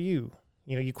say, what are you?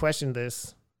 You question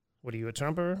this. What are you, a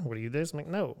Trumper? What are you this? I'm like,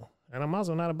 no. And I'm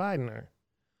also not a Bidener.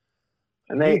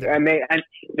 And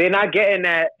they're not getting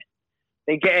that.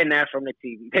 They're getting that from the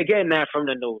TV. They're getting that from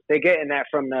the news. They're getting that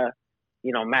from the,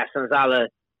 Matt Sanzala.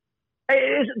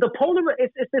 It's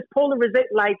this polarization.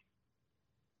 Like,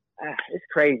 it's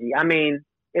crazy. I mean,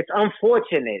 it's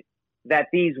unfortunate that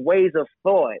these ways of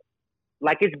thought,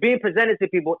 like, it's being presented to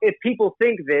people. If people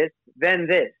think this, then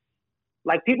this.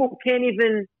 Like, people can't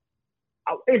even.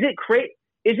 Is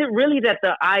it really that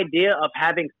the idea of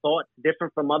having thoughts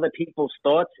different from other people's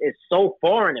thoughts is so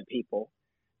foreign to people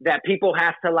that people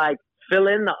have to, like, fill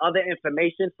in the other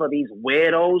information for these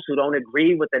weirdos who don't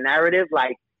agree with the narrative,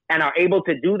 like, and are able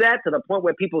to do that to the point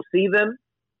where people see them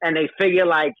and they figure,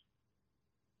 like,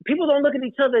 people don't look at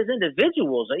each other as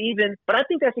individuals or even, but I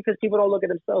think that's because people don't look at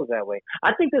themselves that way.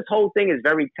 I think this whole thing is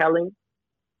very telling.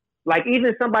 Like,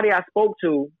 even somebody I spoke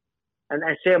to and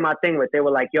shared my thing with, they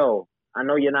were like, yo, I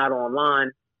know you're not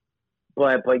online,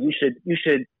 but you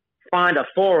should find a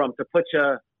forum to put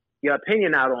your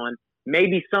opinion out on.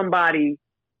 Maybe somebody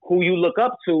who you look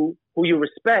up to, who you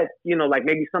respect, like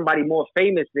maybe somebody more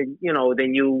famous than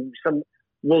you,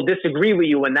 will disagree with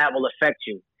you and that will affect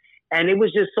you. And it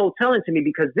was just so telling to me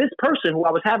because this person who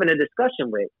I was having a discussion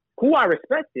with, who I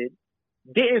respected,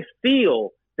 didn't feel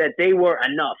that they were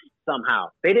enough somehow.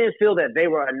 They didn't feel that they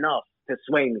were enough to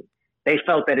sway me. They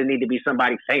felt that it needed to be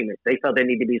somebody famous. They felt there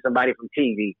needed to be somebody from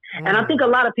TV. And I think a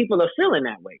lot of people are feeling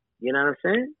that way. You know what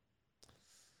I'm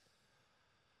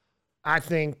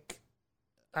saying?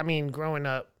 I mean, growing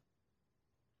up,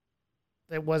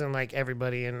 it wasn't like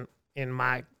everybody in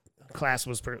my class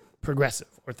was progressive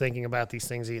or thinking about these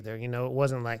things either. It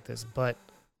wasn't like this, but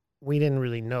we didn't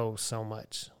really know so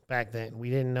much back then. We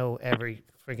didn't know every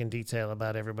freaking detail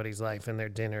about everybody's life and their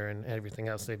dinner and everything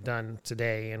else they've done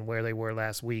today and where they were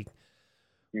last week.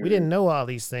 We didn't know all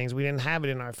these things. We didn't have it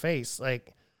in our face.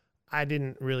 Like, I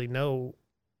didn't really know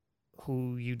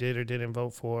who you did or didn't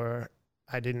vote for.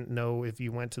 I didn't know if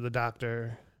you went to the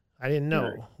doctor. I didn't know.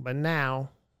 Right. But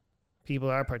now people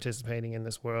are participating in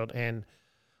this world. And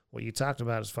what you talked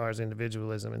about as far as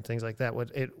individualism and things like that,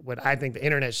 what I think the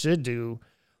internet should do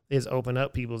is open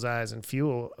up people's eyes and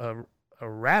fuel a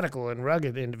radical and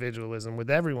rugged individualism with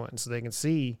everyone so they can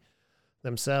see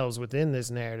themselves within this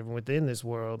narrative and within this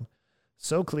world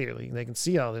so clearly. They can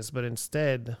see all this, but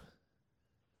instead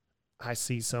I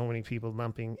see so many people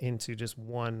lumping into just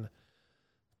one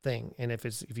thing. And if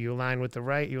you align with the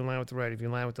right, you align with the right. If you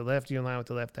align with the left, you align with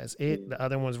the left. That's it. The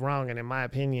other one's wrong. And in my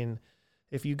opinion,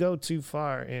 if you go too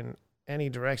far in any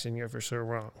direction, you're for sure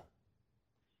wrong.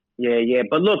 Yeah.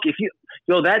 But look,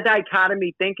 that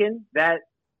dichotomy thinking that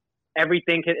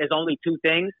everything is only two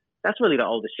things, that's really the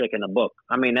oldest trick in the book.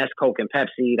 I mean, that's Coke and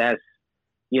Pepsi. That's,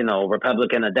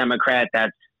 Republican or Democrat.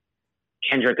 That's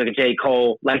Kendrick or J.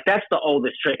 Cole. Like, that's the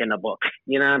oldest trick in the book.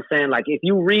 You know what I'm saying? Like, if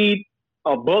you read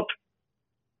a book,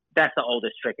 that's the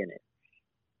oldest trick in it.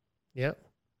 Yep.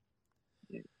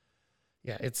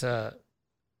 Yeah, it's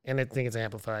and I think it's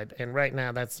amplified. And right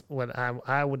now, that's what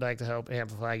I would like to help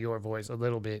amplify your voice a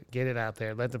little bit. Get it out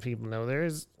there. Let the people know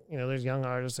there's young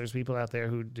artists, there's people out there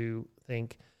who do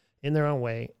think in their own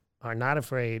way, are not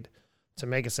afraid to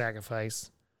make a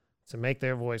sacrifice, to make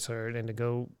their voice heard, and to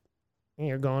go,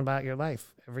 going about your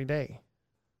life every day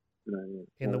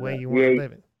in the way you want to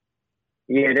live it.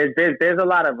 Yeah, there's a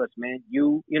lot of us, man.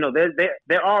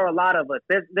 There are a lot of us.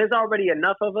 There's already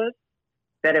enough of us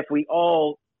that if we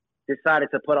all decided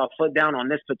to put our foot down on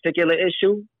this particular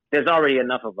issue, there's already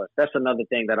enough of us. That's another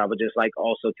thing that I would just like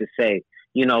also to say.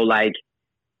 Like,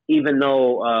 even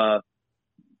though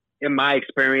in my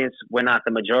experience we're not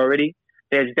the majority,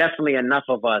 there's definitely enough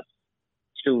of us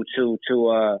to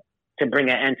bring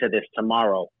an end to this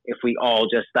tomorrow if we all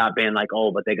just stop being like,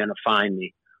 oh, but they're gonna find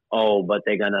me. Oh, but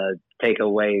they're going to take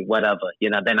away whatever.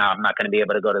 Then I'm not going to be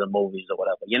able to go to the movies or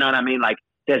whatever. You know what I mean? Like,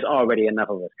 there's already enough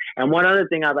of us. And one other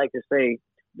thing I'd like to say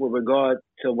with regard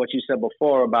to what you said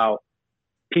before about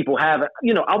people have,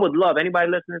 I would love,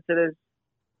 anybody listening to this,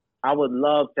 I would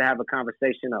love to have a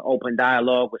conversation, an open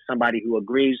dialogue with somebody who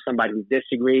agrees, somebody who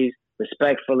disagrees.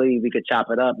 Respectfully, we could chop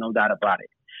it up, no doubt about it.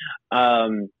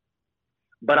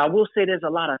 But I will say there's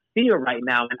a lot of fear right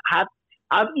now. And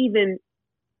I've even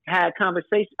had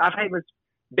conversations. I've even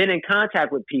been in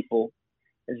contact with people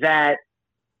that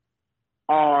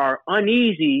are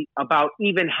uneasy about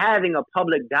even having a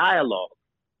public dialogue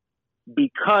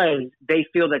because they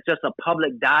feel that just a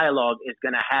public dialogue is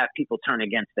going to have people turn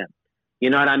against them. You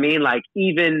know what I mean? Like,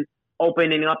 even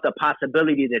opening up the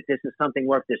possibility that this is something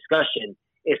worth discussion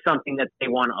is something that they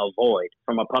want to avoid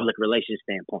from a public relations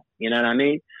standpoint. You know what I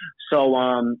mean? So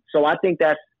I think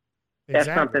that's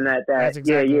something that's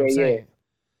exactly what I'm saying.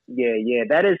 Yeah.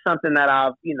 That is something that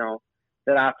I've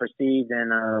perceived,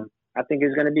 and I think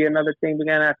it's going to be another thing we're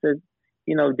going to have to,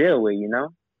 deal with,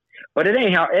 But it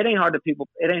ain't hard. It ain't hard to people.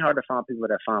 It ain't hard to find people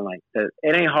that find like that.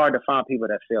 It ain't hard to find people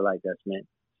that feel like us, man.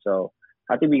 So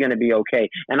I think we're going to be okay.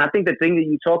 And I think the thing that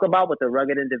you talk about with the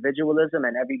rugged individualism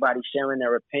and everybody sharing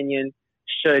their opinion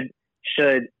should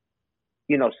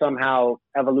somehow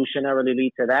evolutionarily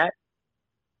lead to that.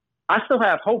 I still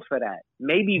have hope for that.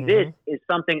 Maybe this is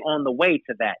something on the way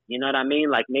to that. You know what I mean?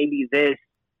 Like maybe this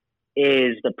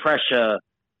is the pressure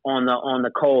on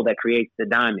the coal that creates the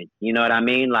diamond. You know what I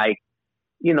mean? Like,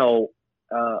 the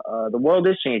world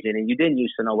is changing, and you didn't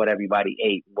used to know what everybody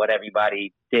ate, what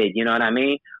everybody did. You know what I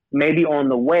mean? Maybe on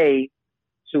the way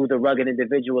to the rugged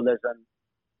individualism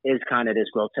is kind of this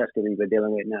grotesquerie we're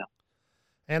dealing with now.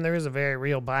 And there is a very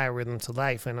real biorhythm to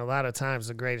life, and a lot of times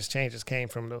the greatest changes came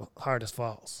from the hardest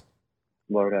falls.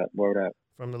 Word up.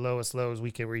 From the lowest lows, we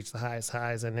can reach the highest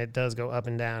highs, and it does go up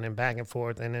and down and back and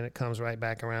forth, and then it comes right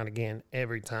back around again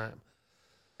every time.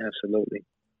 Absolutely.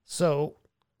 So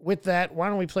with that, why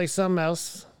don't we play something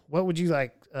else? What would you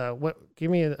like? Give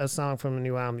me a song from the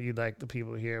new album that you'd like the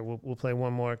people to hear. We'll play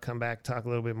one more, come back, talk a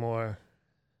little bit more.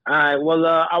 All right. Well,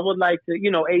 I would like to,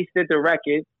 Ace did the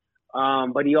record,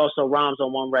 but he also rhymes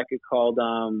on one record called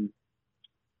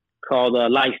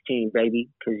Life Team, baby,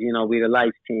 because we the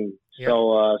Life Team. Yep.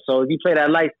 So if you play that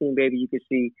Life Team, baby, you can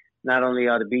see not only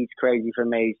are the beats crazy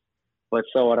from Ace, but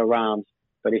so are the rhymes.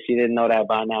 But if you didn't know that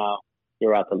by now,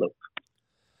 you're out the loop.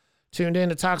 Tuned in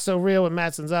to Talk So Real with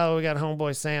Matt Sanzalo. We got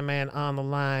Homeboy Sandman on the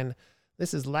line.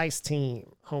 This is Lice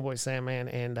Team, Homeboy Sandman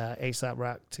and A$AP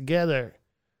Rock together.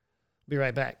 Be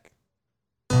right back.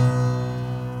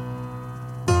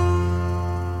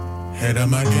 Hit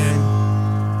 'em again.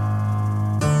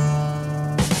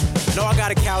 No, I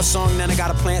got a cow song, then I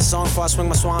got a plant song. Before I swing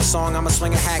my swan song, I'ma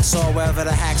swing a hacksaw wherever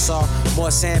the hacks are.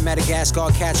 More sand, Madagascar,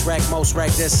 catch wreck, most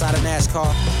wreck this side of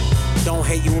NASCAR. Don't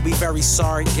hate, you will be very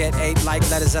sorry. Get 8 like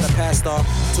letters at a pastor.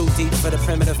 Too deep for the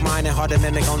primitive mind and hard to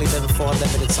mimic, only living for a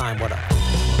limited time. What up?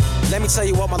 Let me tell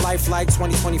you what my life like.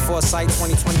 2024 sight,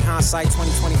 2020 hindsight,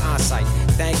 2020 hindsight.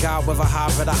 Thank God with a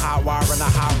hybrid, a hot wire, and a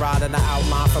hot rod, and an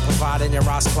outline for providing your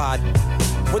Ross Plot.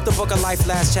 With the book of life,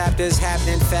 last chapters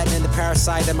happening, fattening the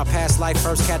parasite in my past life.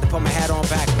 First cat to put my hat on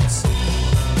backwards.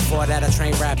 Before that, I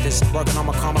trained Raptors, working on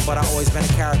my karma, but I always been a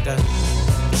character.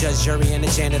 Judge, jury, and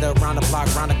the janitor, round the block,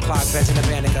 round the clock, vegging the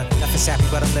Banneker. Nothing's happy,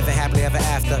 but I'm living happily ever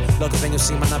after. Look up and you'll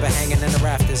see my number hanging in the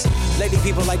rafters. Lately,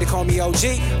 people like to call me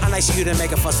OG. How nice of you to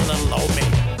make a fuss a little old me.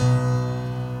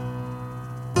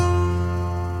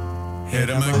 Hit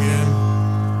 'em again.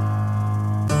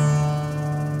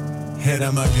 Hit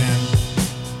 'em again.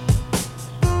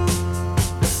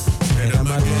 Hit 'em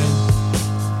again.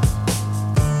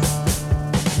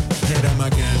 Hit 'em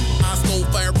again. I stole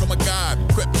fire from a god.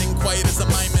 Crept in quiet as a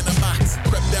mime in a box.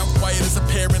 Crept out quiet as a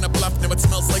pear in a bluff. Now it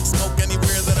smells like smoke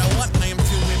anywhere that I want. I am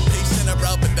too impatient. I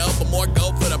rub it up. But more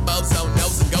go for the bozo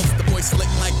nose and ghost. The boy slick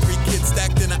like 3 kids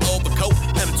stacked in an overcoat.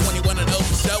 And a 21 and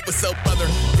over show. What's up, brother?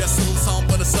 Guess a little song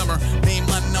for the summer. Name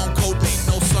unknown, code name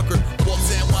no sucker.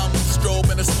 Walks in while we strobe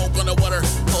and the smoke on the water.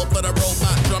 Hold for the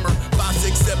robot drummer. 5,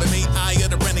 6, 7, 8. Eye of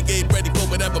the renegade. Ready for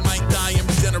whatever might die and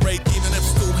regenerate. Even if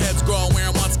stool heads grow.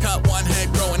 Wearing once cut, one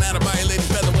head growing out of violating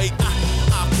featherweight.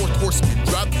 Fourth horseman,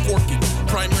 drive the forking.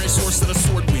 Primary source of the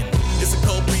sword wind. It's a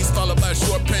cold breeze followed by a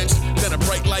short pinch. Then a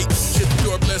bright light, shit the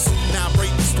pure bliss. Now I'm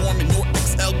breaking storm in your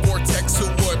XL Vortex. Who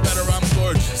wore it better? I'm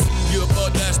gorgeous. You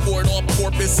above dashboard, all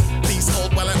porpoise. Please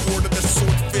hold while I order the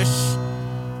swordfish.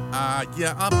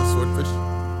 Yeah, I'm the swordfish.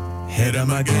 Hit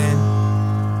 'em again.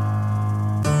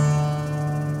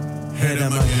 Hit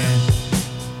 'em again.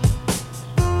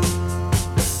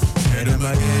 Hit 'em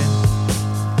again.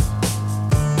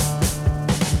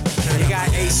 You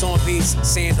got Ace on beats,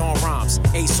 Sand on rhymes,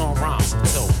 Ace on rhymes,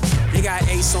 too. You got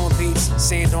Ace on beats,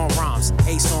 Sand on rhymes,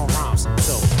 Ace on rhymes,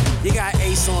 too. You got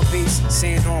Ace on beats,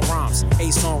 Sand on rhymes,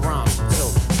 Ace on rhymes,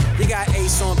 too. You got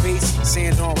Ace on beats,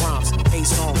 Sand on rhymes,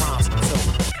 Ace on rhymes,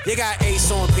 too. You got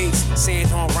Ace on beats,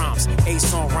 Sand on rhymes,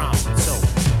 Ace on rhymes,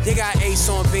 too. You got Ace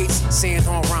on beats, Sand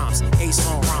on rhymes, Ace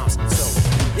on rhymes,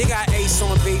 too. You got Ace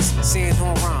on beats, Sand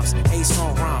on rhymes, Ace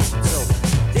on rhymes, too.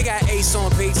 You got Ace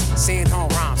on beats, Sand on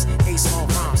rhymes, Ace on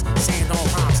rhymes, Sand on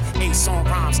rhymes, Ace on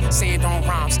rhymes, Sand on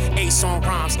rhymes, Ace on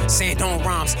rhymes, Sand on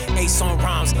rhymes, Ace on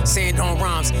rhymes, Sand on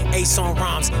rhymes, Ace on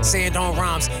rhymes, Sand on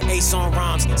rhymes, Ace on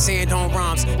rhymes, Sand on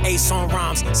rhymes, Ace on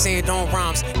rhymes, Sand on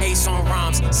rhymes, Ace on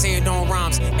rhymes, Sand on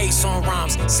rhymes, Ace on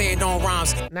rhymes, Sand on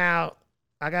rhymes. Now,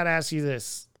 I gotta ask you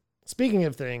this. Speaking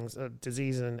of things,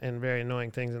 disease and very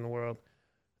annoying things in the world,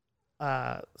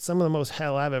 some of the most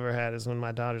hell I've ever had is when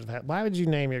my daughters have had. Why would you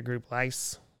name your group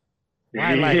Lice?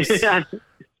 Why Lice?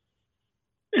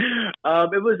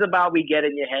 It was about we get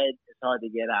in your head, it's hard to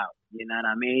get out. You know what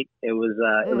I mean? It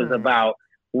was about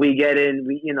we get in.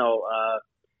 We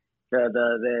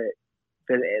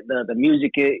the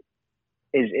music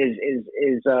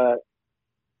is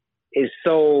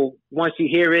so once you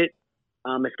hear it,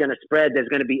 it's gonna spread. There's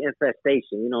gonna be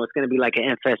infestation. You know, it's gonna be like an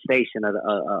infestation of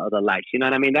the lights. You know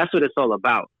what I mean? That's what it's all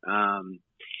about.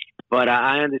 But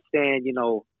I understand. You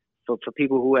know, for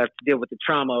people who have to deal with the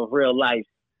trauma of real life,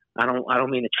 I don't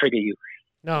mean to trigger you.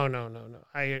 No.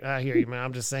 I hear you, man.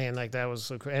 I'm just saying, like, that was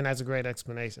and that's a great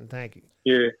explanation. Thank you.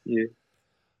 Yeah.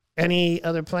 Any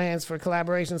other plans for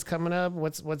collaborations coming up?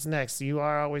 What's next? You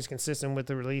are always consistent with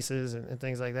the releases and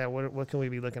things like that. What can we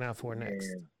be looking out for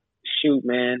next? Shoot,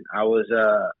 man. I was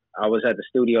at the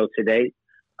studio today.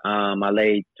 I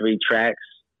laid 3 tracks.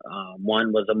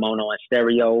 One was a mono and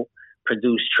stereo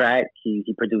produced track.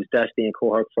 He produced Dusty and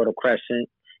Cool Herc Fertile Crescent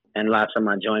and lots of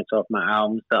my joints off my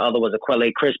albums. The other was a Quelle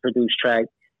Chris produced track.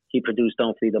 He produced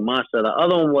Don't Feed the Monster. The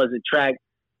other one was a track,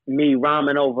 me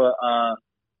rhyming over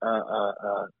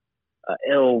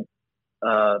ill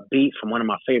beat from one of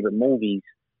my favorite movies.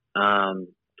 I'll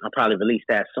probably release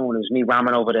that soon. It was me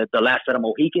rhyming over the Last of the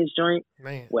Mohicans joint.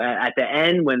 Man. Where at the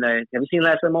end, have you seen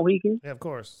Last of the Mohicans? Yeah, of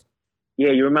course.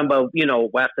 Yeah, you remember, you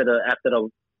know, after the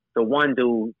one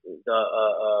dude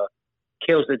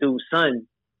kills the dude's son,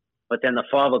 but then the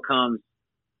father comes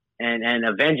and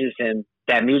avenges him.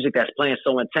 That music that's playing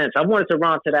so intense. I wanted to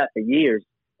rhyme to that for years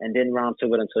and didn't rhyme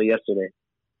to it until yesterday.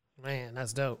 Man,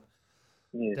 that's dope.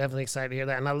 Yeah. Definitely excited to hear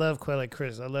that. And I love Quelle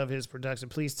Chris. I love his production.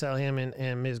 Please tell him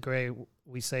and Ms. Gray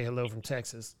we say hello from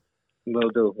Texas. Will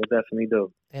do. We'll definitely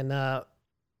do. And I'm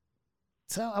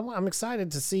excited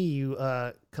to see you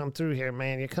come through here,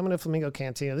 man. You're coming to Flamingo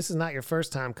Cantina. This is not your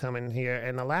first time coming here.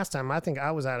 And the last time, I think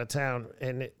I was out of town,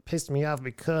 and it pissed me off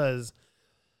because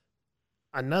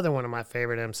another one of my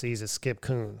favorite MCs is Skip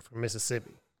Coon from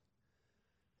Mississippi.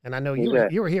 And I know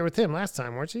you were here with him last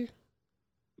time, weren't you?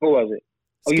 Who was it?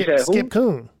 Oh, you said who? Skip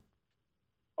Coon.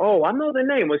 Oh, I know the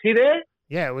name. Was he there?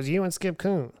 Yeah, it was you and Skip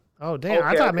Coon. Oh, damn.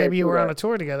 I thought maybe you were on a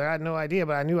tour together. I had no idea,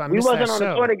 but I knew I missed that show. We wasn't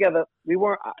on a tour together. We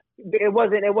weren't. It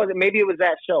wasn't. Maybe it was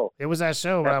that show. It was that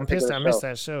show, but I'm pissed I missed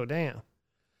that show. Damn.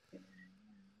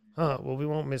 Huh. Well, we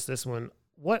won't miss this one.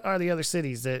 What are the other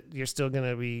cities that you're still going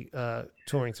to be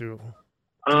touring through?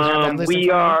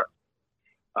 We are.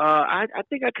 I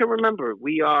think I can remember.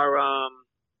 We are.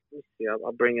 Let's see.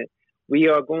 I'll bring it. We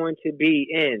are going to be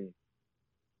in,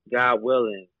 God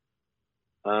willing.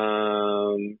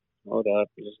 Hold up,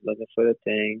 just looking for the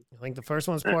thing. I think the first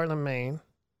one's Portland, Maine.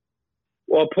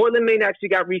 Well, Portland, Maine actually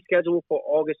got rescheduled for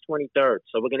August 23rd.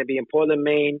 So we're going to be in Portland,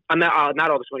 Maine. I'm not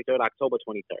August 23rd, October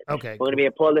 23rd. Okay. We're going to be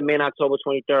in Portland, Maine, October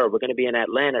 23rd. We're going to be in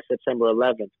Atlanta, September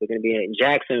 11th. We're going to be in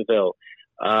Jacksonville,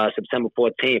 September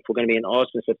 14th. We're going to be in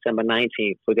Austin, September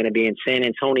 19th. We're going to be in San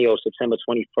Antonio, September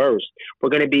 21st. We're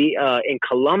going to be in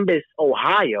Columbus,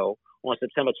 Ohio on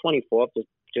September 24th.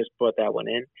 Just brought that one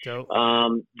in. Dope.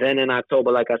 Then in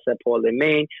October, like I said, Portland,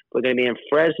 Maine. We're going to be in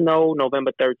Fresno,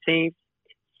 November 13th.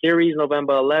 Ceres,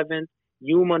 November 11th.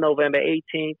 Yuma, November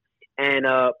 18th. And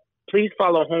please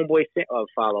follow Homeboy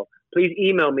Please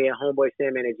email me at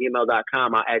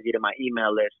homeboysandman@gmail.com. I'll add you to my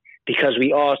email list because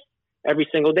we are every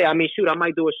single day. I mean, shoot, I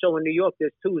might do a show in New York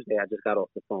this Tuesday. I just got off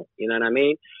the phone. You know what I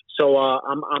mean? So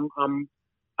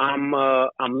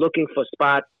I'm looking for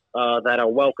spots that are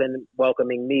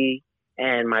welcoming me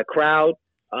and my crowd.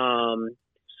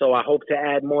 So I hope to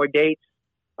add more dates.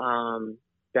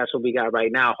 That's what we got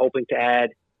right now. Hoping to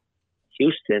add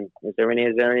Houston. Is there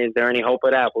any hope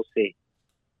of that? We'll see.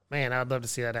 Man, I'd love to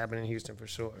see that happen in Houston for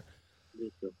sure.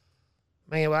 Me too.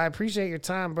 Man, well, I appreciate your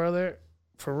time, brother,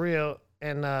 for real.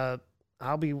 And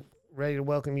I'll be ready to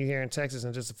welcome you here in Texas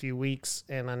in just a few weeks.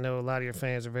 And I know a lot of your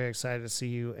fans are very excited to see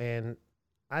you. And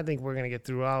I think we're going to get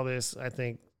through all this. I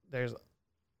think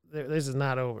this is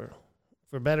not over.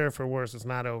 For better or for worse, it's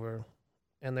not over.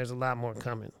 And there's a lot more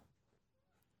coming.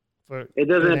 It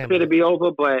doesn't appear to be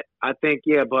over, but I think,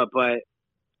 but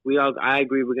I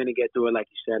agree we're going to get through it like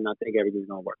you said, and I think everything's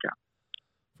going to work out.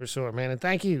 For sure, man. And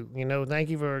thank you. Thank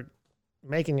you for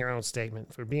making your own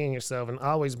statement, for being yourself, and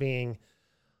always being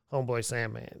Homeboy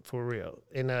Sandman, for real.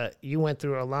 And you went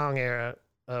through a long era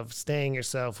of staying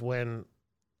yourself when,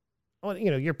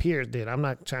 your peers did. I'm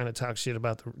not trying to talk shit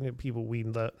about the people we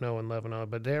know and love and all,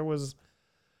 but there was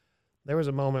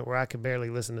a moment where I could barely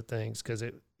listen to things because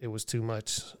it was too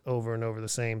much over and over the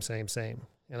same.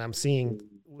 And I'm seeing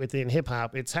within hip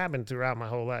hop, it's happened throughout my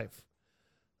whole life.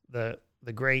 The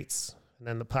greats, and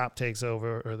then the pop takes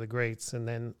over, or the greats, and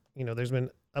then there's been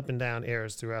up and down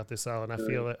eras throughout this all, and I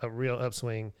feel a real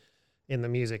upswing in the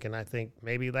music. And I think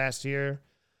maybe last year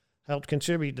helped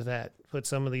contribute to that, put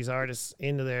some of these artists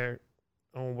into their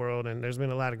own world. And there's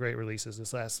been a lot of great releases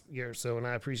this last year or so. And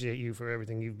I appreciate you for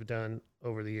everything you've done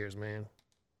over the years, man.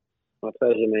 My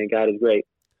pleasure, man. God is great.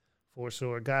 For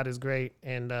sure. God is great.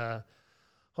 And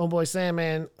Homeboy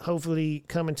Sandman, hopefully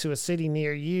coming to a city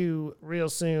near you real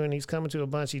soon. He's coming to a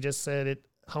bunch. He just said it.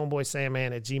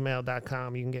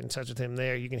 homeboysandman@gmail.com. You can get in touch with him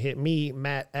there. You can hit me,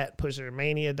 Matt, at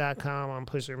pushermania.com. On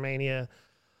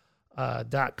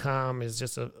pushermania.com is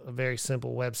just a very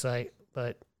simple website.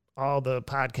 But all the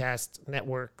podcast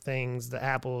network things, the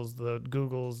Apples, the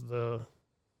Googles, the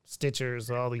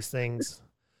Stitchers, all these things,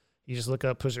 you just look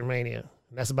up Pusher Mania.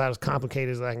 That's about as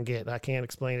complicated as I can get. I can't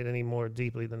explain it any more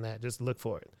deeply than that. Just look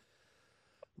for it.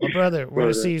 My brother, we're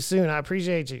going to see you soon. I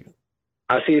appreciate you.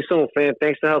 I'll see you soon, fam.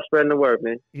 Thanks for help spreading the word,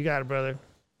 man. You got it, brother.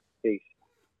 Peace.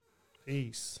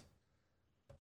 Peace.